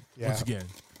 man. Yeah. Once again,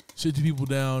 sit two people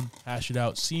down, hash it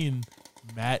out. Seeing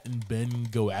Matt and Ben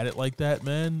go at it like that,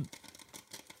 man,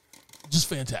 just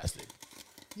fantastic.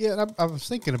 Yeah, and I was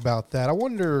thinking about that. I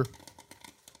wonder,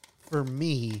 for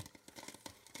me,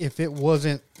 if it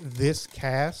wasn't this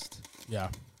cast,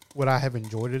 would I have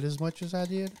enjoyed it as much as I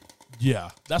did? Yeah,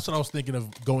 that's what I was thinking of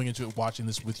going into it, watching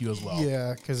this with you as well.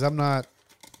 Yeah, because I'm not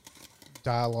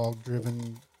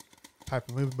dialogue-driven type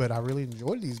of movie, but I really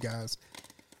enjoyed these guys.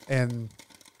 And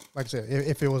Like I said,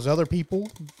 if it was other people,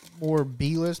 more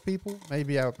B-list people,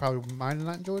 maybe I probably might have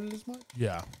not enjoyed it as much.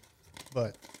 Yeah.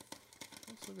 But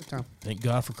it's a good time. Thank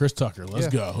God for Chris Tucker. Let's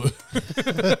go.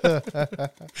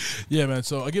 Yeah, man.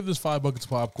 So I give this 5 buckets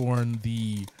of popcorn.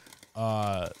 The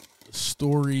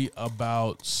story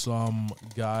about some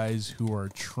guys who are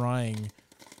trying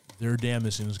their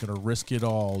damnedest and is going to risk it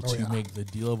all to make the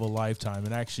deal of a lifetime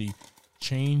and actually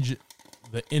change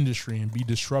the industry and be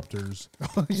disruptors.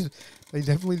 They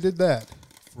definitely did that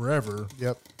forever.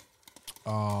 Yep.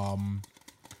 I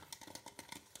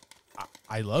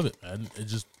love it, man.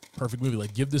 It's just perfect movie.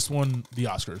 Like, give this one the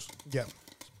Oscars. Yep.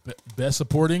 Best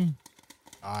supporting.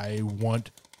 I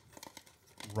want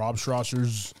Rob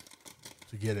Strasser's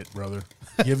to get it, brother.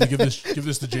 Give this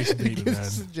to Jason Bateman, man.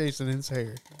 This is Jason and his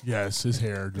hair. Yes, his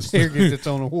hair. His hair gets its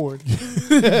own award.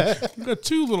 You got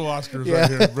 2 little Oscars right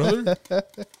here, brother.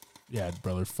 Yeah,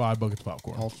 brother. 5 buckets of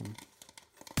popcorn. Awesome.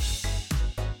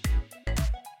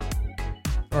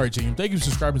 All right, team. Thank you for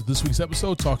subscribing to this week's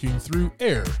episode, Talking Through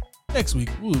Air. Next week,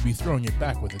 we will be throwing it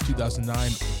back with the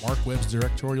 2009 Mark Webb's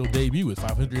directorial debut with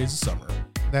 500 Days of Summer.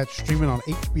 That's streaming on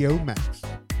HBO Max.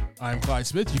 I'm Clyde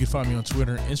Smith. You can find me on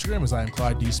Twitter and Instagram as I am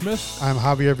Clyde D. Smith. I'm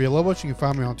Javier Villalobos. You can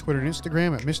find me on Twitter and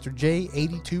Instagram at Mr.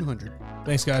 J8200.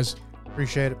 Thanks, guys.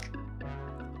 Appreciate it.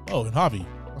 Oh, and Javi.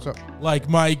 What's up? Like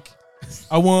Mike.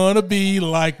 I want to be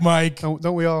like Mike.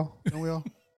 Don't we all? Don't we all?